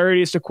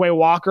similarities to Quay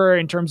Walker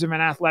in terms of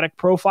an athletic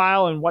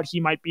profile and what he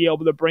might be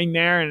able to bring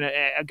there, and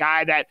a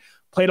guy that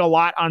played a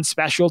lot on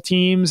special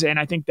teams, and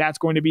I think that's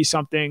going to be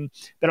something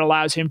that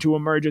allows him to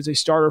emerge as a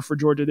starter for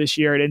Georgia this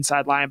year at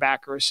inside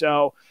linebacker.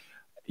 So,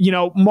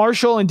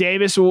 Marshall and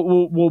Davis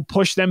will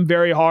push them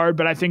very hard,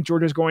 but I think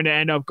Georgia's going to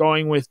end up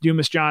going with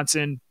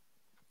Dumas-Johnson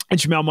and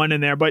Jahmile Addae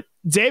in there. But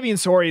Xavier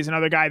Sori is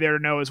another guy there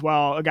to know as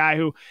well, a guy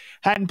who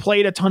hadn't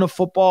played a ton of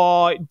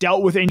football,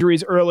 dealt with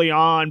injuries early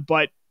on,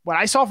 but what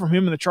I saw from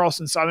him in the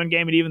Charleston Southern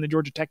game and even the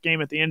Georgia Tech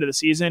game at the end of the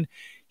season,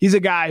 he's a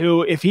guy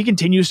who, if he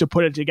continues to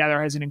put it together,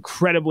 has an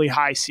incredibly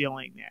high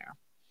ceiling there.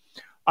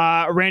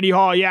 Randy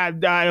Hall,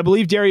 I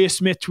believe Darius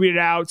Smith tweeted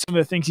out some of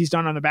the things he's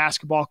done on the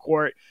basketball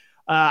court.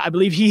 I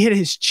believe he hit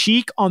his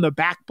cheek on the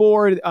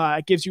backboard.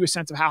 It gives you a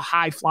sense of how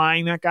high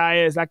flying that guy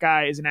is. That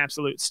guy is an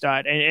absolute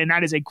stud, and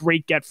that is a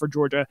great get for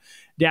Georgia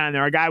down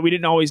there. A guy we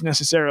didn't always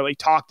necessarily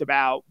talked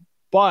about,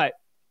 but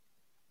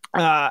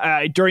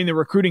during the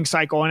recruiting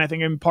cycle, and I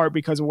think in part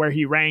because of where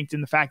he ranked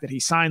and the fact that he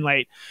signed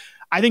late,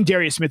 I think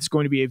Darius Smith is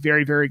going to be a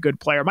very, very good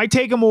player. It might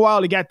take him a while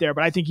to get there,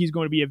 but I think he's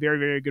going to be a very,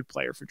 very good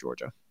player for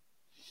Georgia.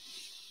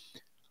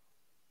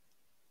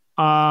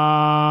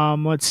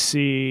 Let's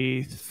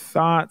see.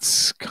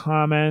 Thoughts,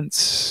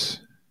 comments.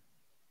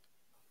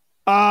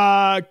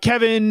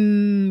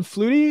 Kevin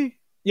Flutie?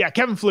 Yeah,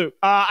 Kevin Flute.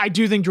 I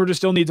do think Georgia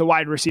still needs a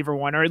wide receiver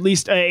one, or at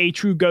least a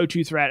true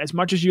go-to threat. As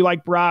much as you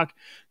like Brock,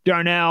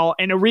 Darnell,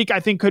 and Arik, I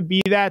think could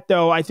be that,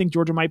 though. I think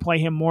Georgia might play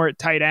him more at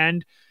tight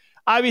end.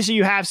 Obviously,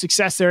 you have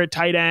success there at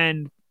tight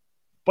end,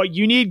 but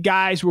you need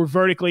guys who are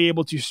vertically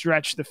able to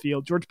stretch the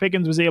field. George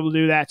Pickens was able to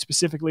do that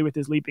specifically with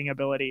his leaping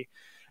ability.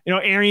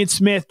 Arian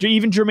Smith,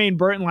 even Jermaine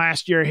Burton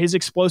last year, his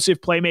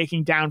explosive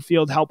playmaking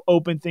downfield helped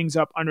open things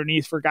up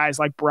underneath for guys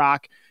like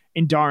Brock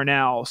and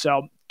Darnell.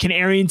 So can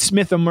Arian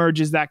Smith emerge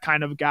as that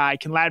kind of guy?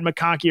 Can Ladd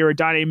McConkey or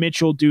Adonai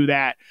Mitchell do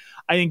that?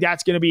 I think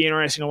that's going to be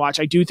interesting to watch.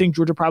 I do think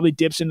Georgia probably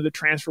dips into the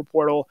transfer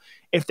portal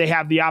if they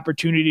have the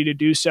opportunity to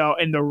do so,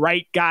 and the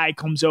right guy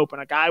comes open,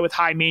 a guy with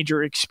high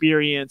major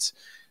experience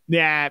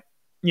that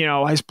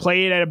has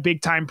played at a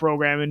big-time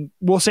program. And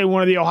we'll say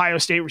one of the Ohio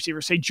State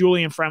receivers, say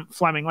Julian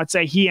Fleming, let's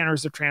say he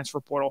enters the transfer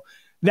portal.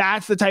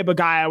 That's the type of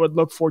guy I would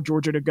look for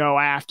Georgia to go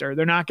after.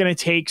 They're not going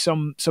to take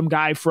some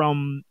guy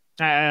from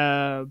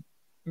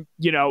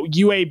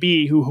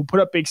UAB who put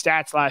up big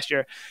stats last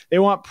year. They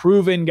want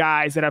proven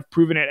guys that have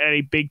proven it at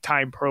a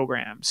big-time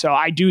program. So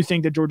I do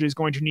think that Georgia is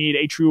going to need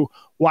a true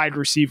wide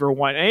receiver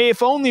one,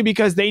 if only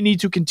because they need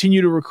to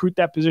continue to recruit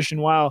that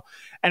position well.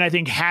 And I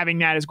think having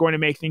that is going to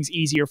make things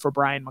easier for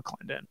Brian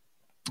McClendon.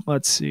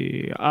 Let's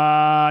see.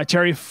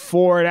 Terry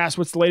Ford asked,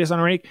 what's the latest on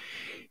Arik?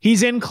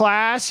 He's in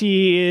class.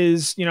 He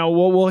is,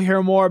 we'll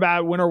hear more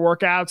about winter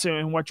workouts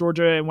and what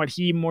Georgia and what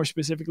he more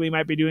specifically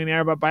might be doing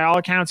there. But by all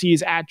accounts,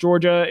 he's at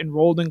Georgia,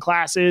 enrolled in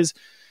classes.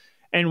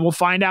 And we'll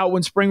find out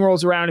when spring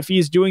rolls around if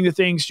he's doing the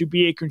things to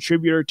be a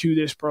contributor to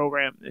this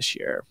program this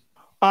year.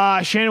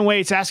 Shannon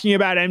Waits asking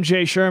about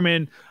MJ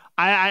Sherman.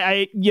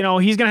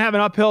 He's going to have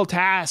an uphill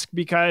task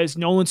because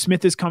Nolan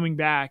Smith is coming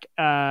back.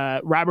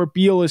 Robert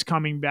Beal is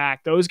coming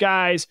back. Those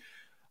guys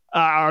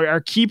are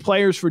key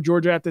players for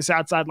Georgia at this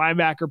outside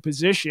linebacker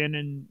position.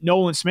 And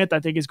Nolan Smith, I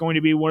think, is going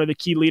to be one of the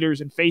key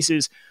leaders and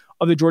faces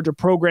of the Georgia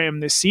program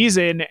this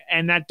season.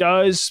 And that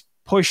does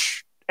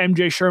push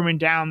MJ Sherman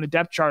down the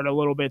depth chart a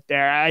little bit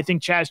there. I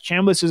think Chaz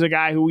Chambliss is a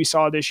guy who we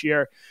saw this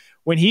year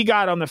when he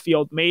got on the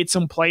field, made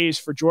some plays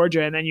for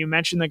Georgia. And then you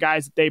mentioned the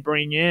guys that they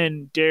bring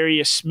in,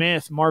 Darius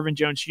Smith, Marvin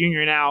Jones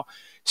Jr. Now,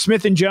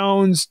 Smith and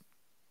Jones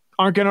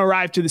aren't going to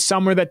arrive to the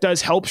summer. That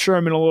does help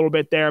Sherman a little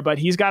bit there, but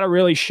he's got to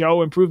really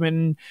show improvement.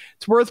 And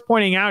it's worth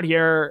pointing out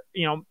here,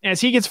 as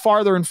he gets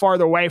farther and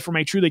farther away from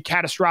a truly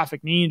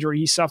catastrophic knee injury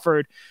he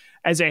suffered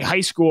as a high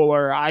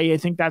schooler, I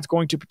think that's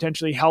going to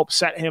potentially help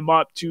set him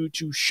up to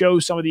show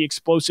some of the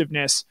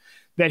explosiveness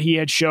that he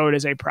had showed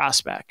as a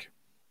prospect.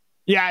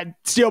 Yeah,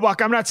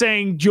 Steelbuck, I'm not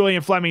saying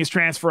Julian Fleming is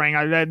transferring.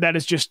 That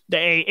is just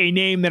a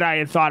name that I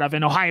had thought of.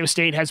 And Ohio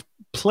State has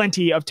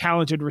plenty of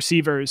talented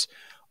receivers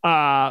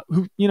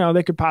who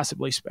they could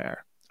possibly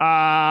spare.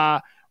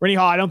 Rennie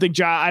Hall, I don't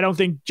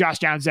think Josh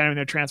Downs is entering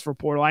their transfer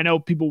portal. I know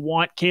people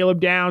want Caleb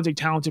Downs, a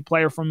talented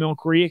player from Mill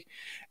Creek,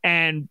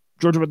 and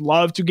Georgia would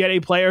love to get a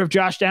player of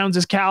Josh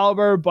Downs'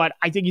 caliber, but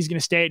I think he's going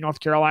to stay at North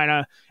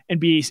Carolina and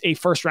be a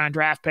first-round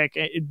draft pick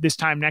this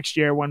time next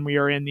year when we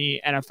are in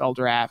the NFL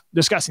draft,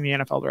 discussing the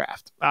NFL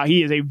draft.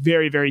 He is a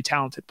very, very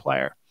talented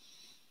player.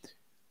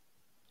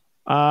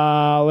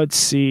 Let's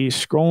see.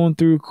 Scrolling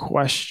through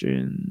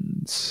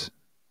questions.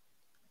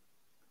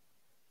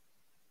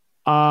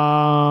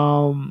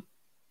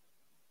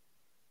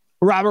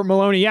 Robert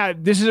Maloney, yeah,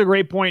 this is a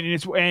great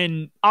point,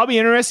 and I'll be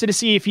interested to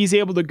see if he's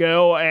able to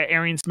go.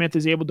 Arian Smith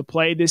is able to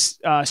play this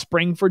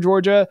spring for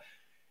Georgia.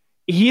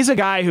 He's a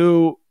guy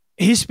who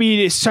his speed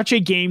is such a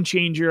game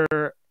changer.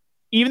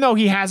 Even though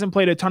he hasn't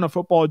played a ton of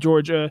football at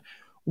Georgia,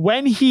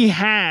 when he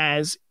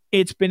has,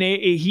 it's been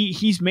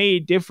he's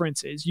made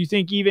differences. You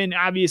think even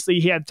obviously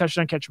he had a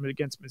touchdown catch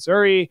against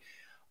Missouri,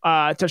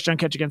 touchdown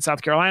catch against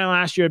South Carolina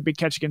last year, a big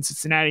catch against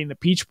Cincinnati in the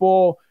Peach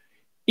Bowl.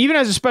 Even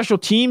as a special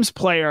teams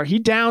player, he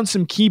downed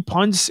some key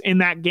punts in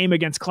that game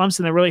against Clemson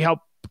that really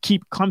helped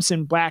keep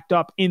Clemson backed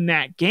up in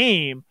that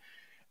game.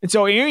 And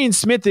so Arian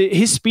Smith,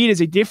 his speed is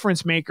a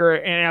difference maker,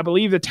 and I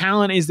believe the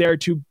talent is there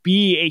to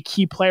be a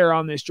key player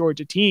on this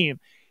Georgia team.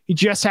 He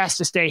just has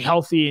to stay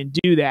healthy and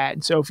do that.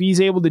 And so if he's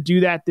able to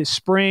do that this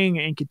spring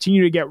and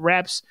continue to get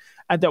reps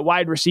at that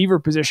wide receiver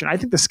position, I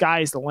think the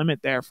sky is the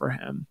limit there for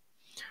him.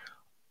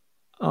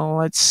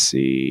 Let's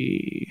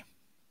see.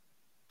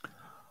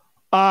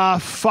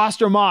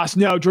 Foster Moss.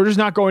 No, Georgia's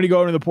not going to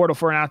go into the portal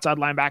for an outside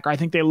linebacker. I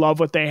think they love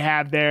what they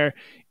have there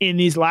in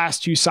these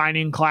last two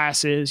signing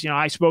classes.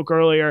 I spoke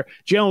earlier.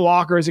 Jalen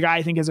Walker is a guy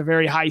I think has a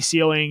very high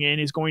ceiling and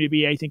is going to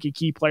be, I think, a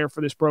key player for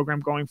this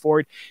program going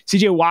forward.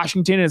 CJ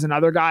Washington is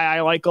another guy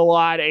I like a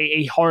lot,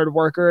 a hard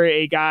worker,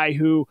 a guy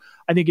who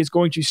I think is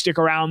going to stick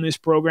around this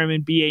program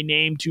and be a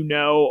name to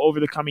know over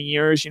the coming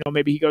years.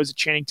 Maybe he goes to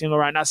Channing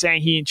Tindall. I'm not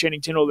saying he and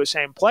Channing Tindall are the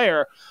same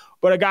player,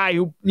 but a guy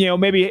who,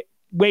 maybe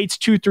waits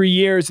 2-3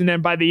 years, and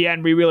then by the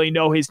end, we really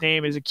know his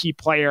name as a key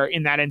player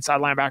in that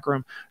inside linebacker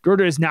room.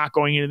 Georgia is not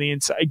going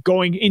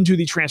into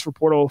the transfer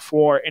portal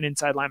for an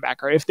inside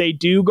linebacker. If they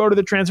do go to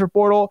the transfer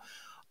portal,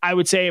 I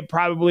would say it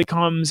probably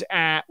comes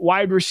at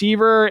wide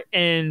receiver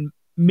and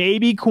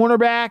maybe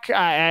cornerback.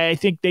 I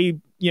think they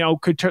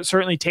could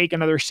certainly take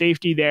another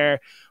safety there.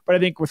 But I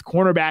think with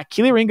cornerback,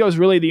 Keely Ringo is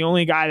really the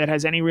only guy that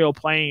has any real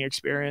playing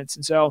experience.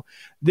 And so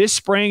this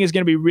spring is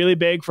going to be really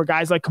big for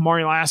guys like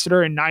Kamari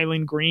Lassiter and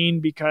Nyland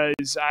Green,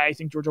 because I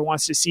think Georgia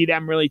wants to see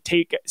them really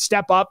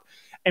step up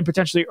and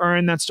potentially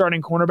earn that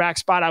starting cornerback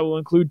spot. I will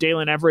include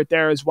Dalen Everett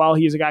there as well.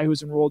 He is a guy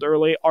who's enrolled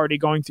early, already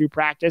going through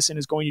practice, and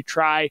is going to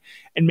try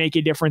and make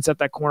a difference at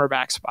that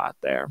cornerback spot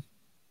there.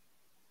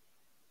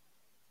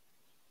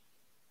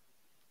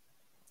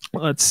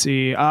 Let's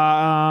see.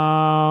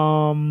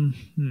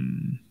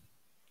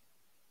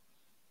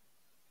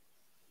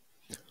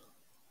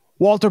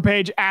 Walter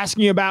Page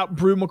asking about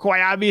Brew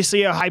McCoy,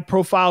 obviously a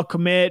high-profile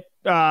commit,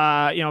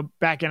 back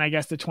in, I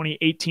guess, the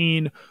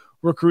 2018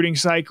 recruiting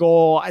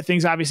cycle.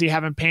 Things obviously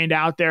haven't panned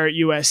out there at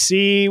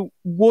USC.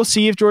 We'll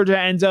see if Georgia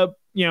ends up,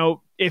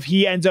 if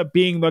he ends up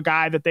being the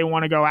guy that they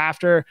want to go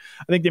after.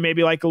 I think they may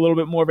be like a little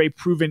bit more of a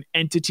proven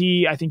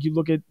entity. I think you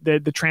look at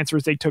the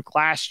transfers they took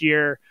last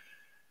year.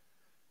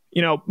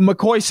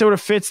 McCoy sort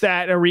of fits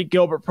that Arik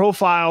Gilbert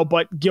profile,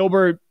 but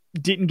Gilbert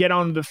didn't get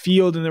onto the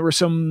field, and there were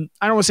some,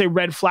 I don't want to say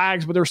red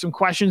flags, but there were some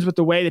questions with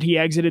the way that he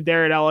exited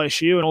there at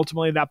LSU, and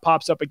ultimately that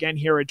pops up again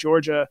here at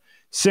Georgia.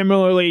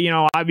 Similarly,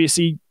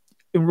 obviously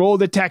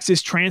enrolled at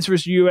Texas,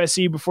 transfers to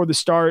USC before the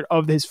start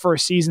of his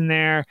first season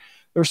there.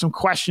 There were some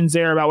questions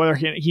there about whether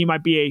he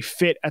might be a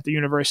fit at the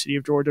University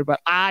of Georgia, but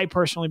I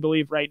personally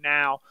believe right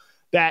now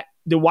that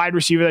the wide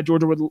receiver that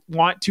Georgia would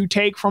want to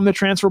take from the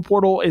transfer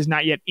portal is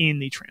not yet in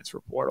the transfer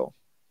portal.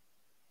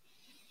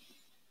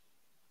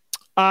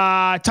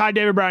 Ty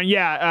David Brown,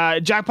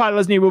 Jackpot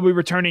Lesney will be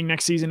returning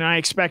next season, and I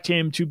expect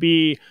him to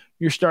be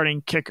your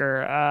starting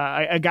kicker.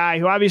 A guy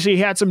who obviously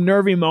had some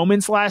nervy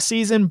moments last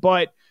season,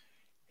 but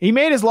he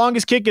made his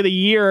longest kick of the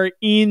year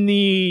in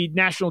the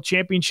national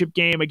championship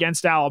game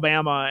against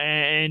Alabama,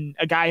 and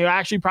a guy who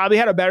actually probably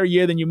had a better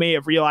year than you may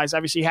have realized.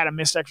 Obviously, he had a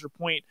missed extra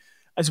point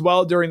as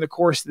well during the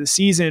course of the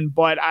season,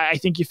 but I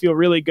think you feel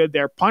really good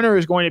there. Punter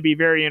is going to be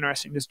very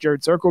interesting. Does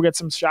Jared Zirkle get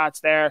some shots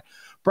there?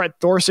 Brett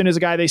Thorson is a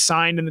guy they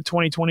signed in the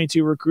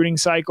 2022 recruiting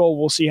cycle.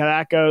 We'll see how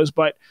that goes.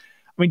 But,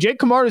 Jake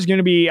Camarda is going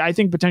to be, I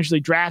think,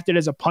 potentially drafted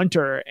as a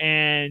punter,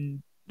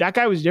 and that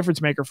guy was a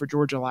difference maker for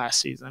Georgia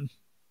last season.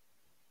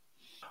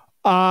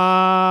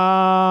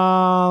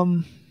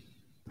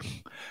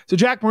 So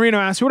Jack Marino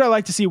asks, who would I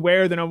like to see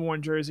wear the number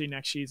 1 jersey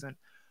next season?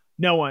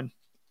 No one.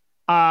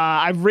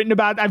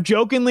 I've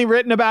jokingly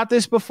written about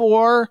this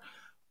before.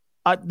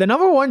 The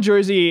number 1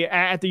 jersey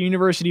at the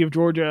University of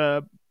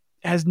Georgia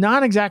has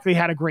not exactly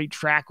had a great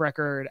track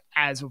record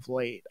as of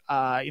late.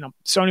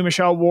 Sony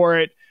Michel wore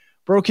it,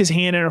 broke his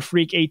hand in a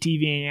freak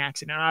ATV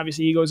accident.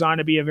 Obviously, he goes on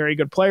to be a very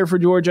good player for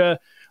Georgia.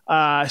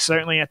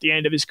 Certainly at the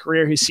end of his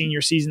career, his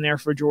senior season there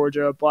for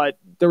Georgia, but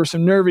there were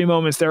some nervy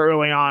moments there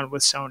early on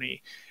with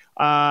Sony.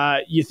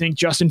 You think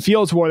Justin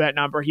Fields wore that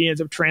number. He ends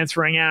up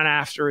transferring out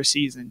after a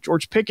season.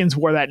 George Pickens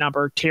wore that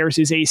number, tears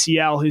his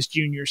ACL his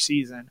junior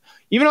season.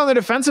 Even on the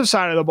defensive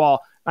side of the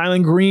ball,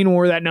 Nyland Green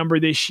wore that number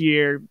this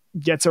year,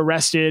 gets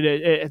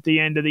arrested at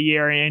the end of the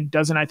year, and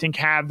doesn't, I think,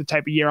 have the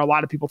type of year a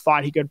lot of people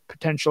thought he could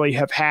potentially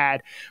have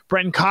had.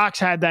 Brenton Cox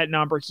had that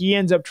number. He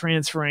ends up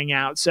transferring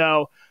out.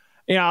 So,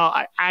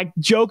 I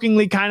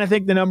jokingly kind of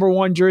think the number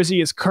 1 jersey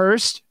is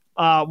cursed.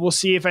 We'll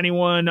see if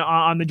anyone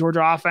on the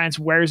Georgia offense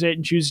wears it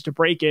and chooses to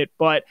break it.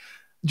 But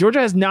Georgia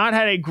has not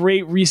had a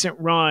great recent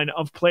run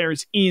of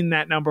players in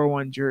that number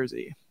 1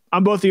 jersey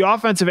on both the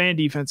offensive and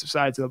defensive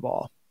sides of the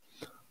ball.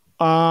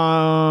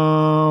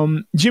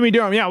 Jimmy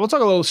Durham. Yeah, we'll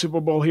talk a little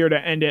Super Bowl here to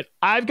end it.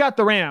 I've got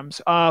the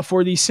Rams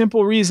for the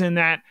simple reason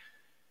that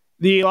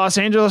the Los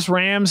Angeles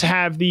Rams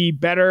have the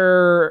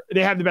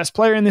best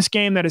player in this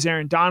game. That is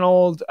Aaron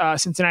Donald.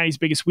 Cincinnati's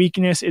biggest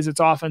weakness is its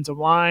offensive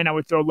line. I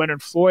would throw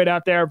Leonard Floyd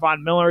out there.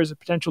 Von Miller is a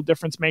potential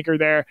difference maker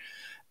there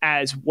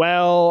as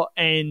well.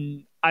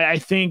 And I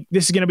think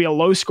this is going to be a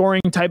low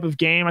scoring type of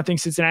game. I think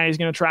Cincinnati is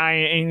going to try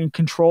and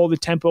control the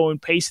tempo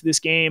and pace of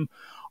this game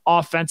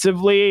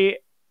offensively.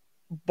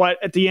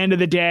 But at the end of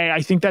the day,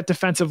 I think that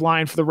defensive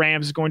line for the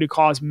Rams is going to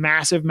cause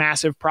massive,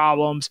 massive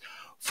problems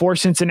for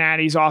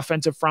Cincinnati's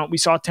offensive front. We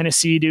saw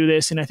Tennessee do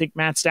this, and I think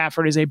Matt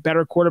Stafford is a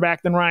better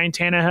quarterback than Ryan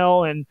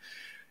Tannehill. And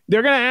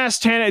they're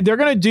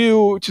going to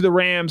do to the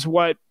Rams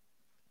what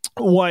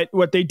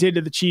they did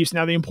to the Chiefs.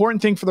 Now, the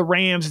important thing for the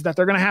Rams is that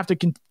they're going to have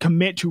to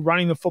commit to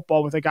running the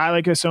football with a guy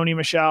like a Sony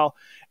Michel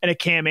and a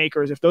Cam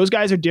Akers. If those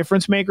guys are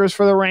difference makers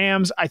for the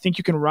Rams, I think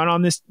you can run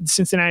on this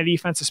Cincinnati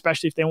defense,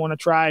 especially if they want to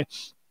try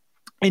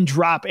and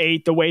drop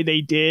 8 the way they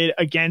did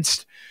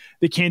against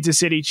the Kansas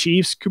City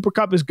Chiefs. Cooper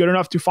Kupp is good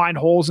enough to find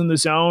holes in the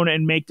zone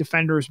and make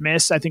defenders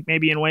miss. I think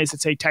maybe in ways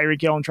that, say,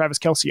 Tyreek Hill and Travis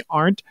Kelce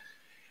aren't.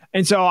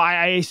 And so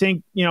I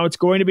think, it's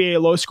going to be a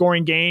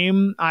low-scoring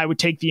game. I would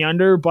take the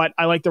under, but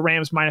I like the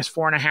Rams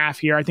 -4.5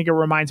 here. I think it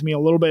reminds me a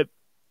little bit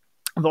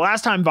of the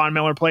last time Von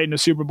Miller played in a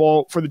Super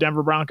Bowl for the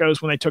Denver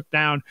Broncos when they took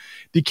down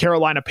the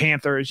Carolina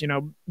Panthers.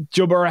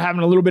 Joe Burrow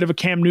having a little bit of a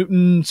Cam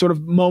Newton sort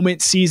of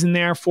moment season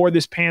there for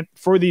the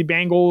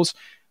Bengals.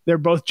 They're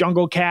both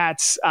jungle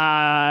cats,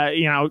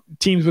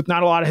 teams with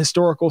not a lot of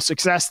historical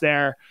success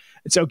there.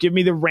 And so give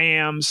me the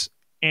Rams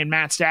and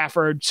Matt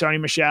Stafford, Sony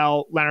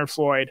Michel, Leonard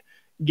Floyd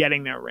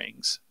getting their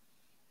rings.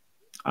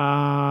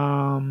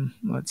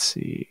 Let's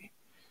see.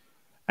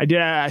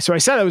 So I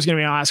said that was going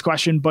to be my last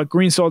question, but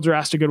Green Soldier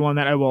asked a good one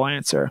that I will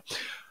answer.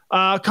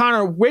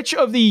 Connor, which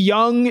of the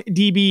young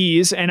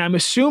DBs, and I'm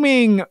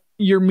assuming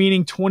you're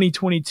meaning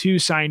 2022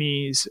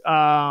 signees,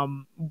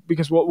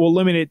 because we'll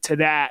limit it to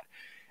that,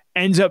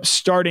 ends up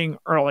starting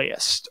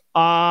earliest?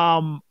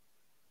 I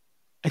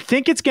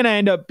think it's going to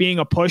end up being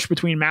a push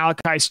between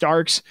Malachi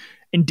Starks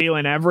and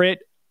Dalen Everett.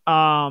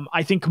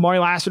 I think Kamari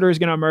Lassiter is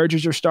going to emerge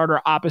as your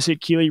starter opposite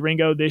Keely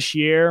Ringo this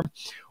year.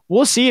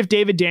 We'll see if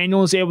David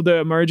Daniel is able to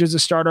emerge as a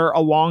starter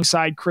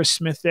alongside Chris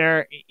Smith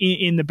there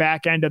in the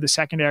back end of the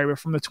secondary. But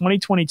from the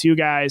 2022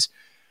 guys,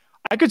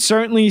 I could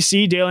certainly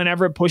see Dalen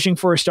Everett pushing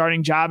for a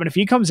starting job. And if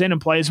he comes in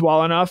and plays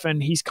well enough,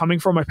 and he's coming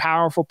from a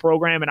powerful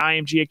program, an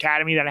IMG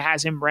Academy that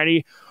has him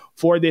ready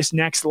for this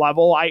next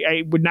level,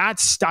 I would not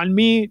stun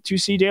me to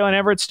see Dalen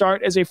Everett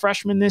start as a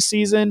freshman this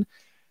season.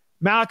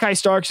 Malachi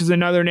Starks is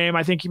another name.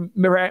 I think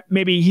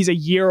maybe he's a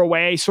year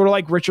away, sort of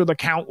like Richard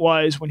LeCount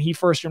was when he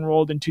first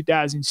enrolled in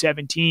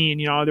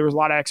 2017. There was a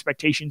lot of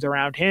expectations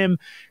around him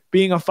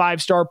being a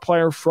 5-star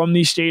player from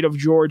the state of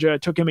Georgia.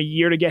 It took him a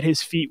year to get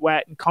his feet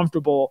wet and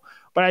comfortable.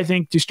 But I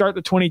think to start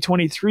the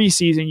 2023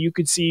 season, you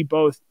could see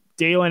both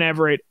Dalen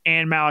Everett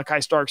and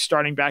Malachi Starks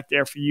starting back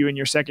there for you in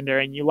your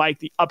secondary, and you like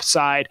the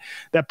upside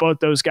that both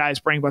those guys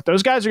bring. But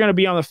those guys are going to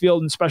be on the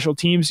field in special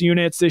teams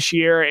units this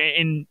year,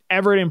 and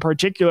Everett in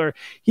particular,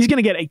 he's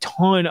going to get a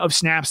ton of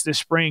snaps this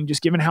spring,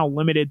 just given how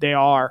limited they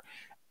are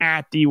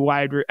at the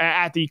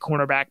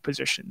cornerback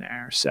position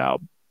there. So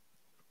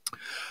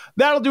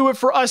that'll do it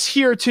for us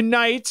here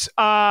tonight.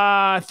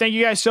 Thank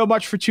you guys so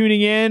much for tuning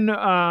in.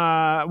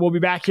 We'll be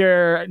back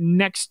here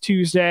next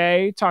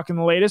Tuesday talking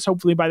the latest.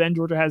 Hopefully by then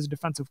Georgia has a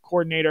defensive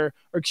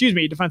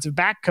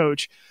back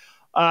coach,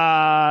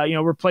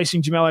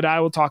 replacing Jahmile Addae.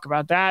 We'll talk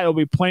about that. It'll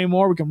be plenty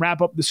more. We can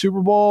wrap up the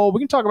Super Bowl.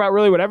 We can talk about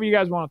really whatever you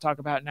guys want to talk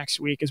about next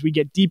week as we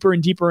get deeper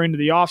and deeper into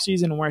the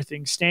offseason and where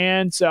things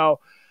stand.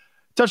 So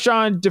touched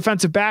on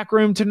defensive back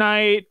room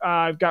tonight.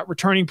 I've got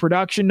returning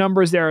production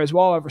numbers there as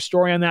well. I have a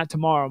story on that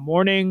tomorrow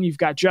morning. You've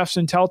got Jeff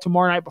Sentell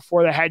tomorrow night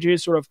before the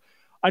hedges, sort of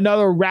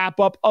another wrap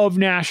up of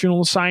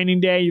National Signing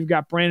Day. You've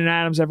got Brandon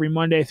Adams every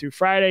Monday through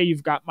Friday.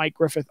 You've got Mike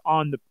Griffith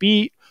on the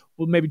beat.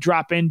 We'll maybe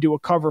drop in, do a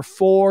cover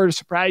 4 to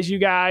surprise you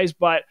guys,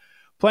 but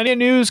plenty of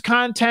news,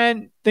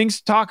 content, things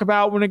to talk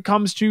about when it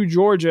comes to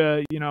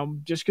Georgia. You know,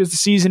 just because the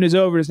season is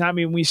over does not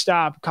mean we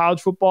stop.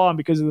 College football, and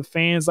because of the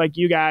fans like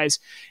you guys,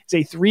 it's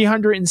a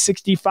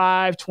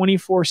 365,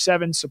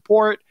 24/7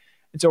 support.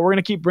 And so we're going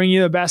to keep bringing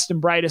you the best and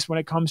brightest when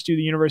it comes to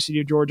the University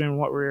of Georgia and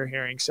what we're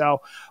hearing. So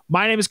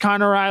my name is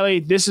Connor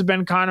Riley. This has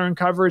been Connor in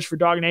Coverage for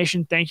Dog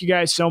Nation. Thank you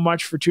guys so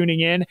much for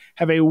tuning in.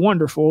 Have a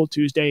wonderful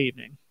Tuesday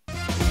evening.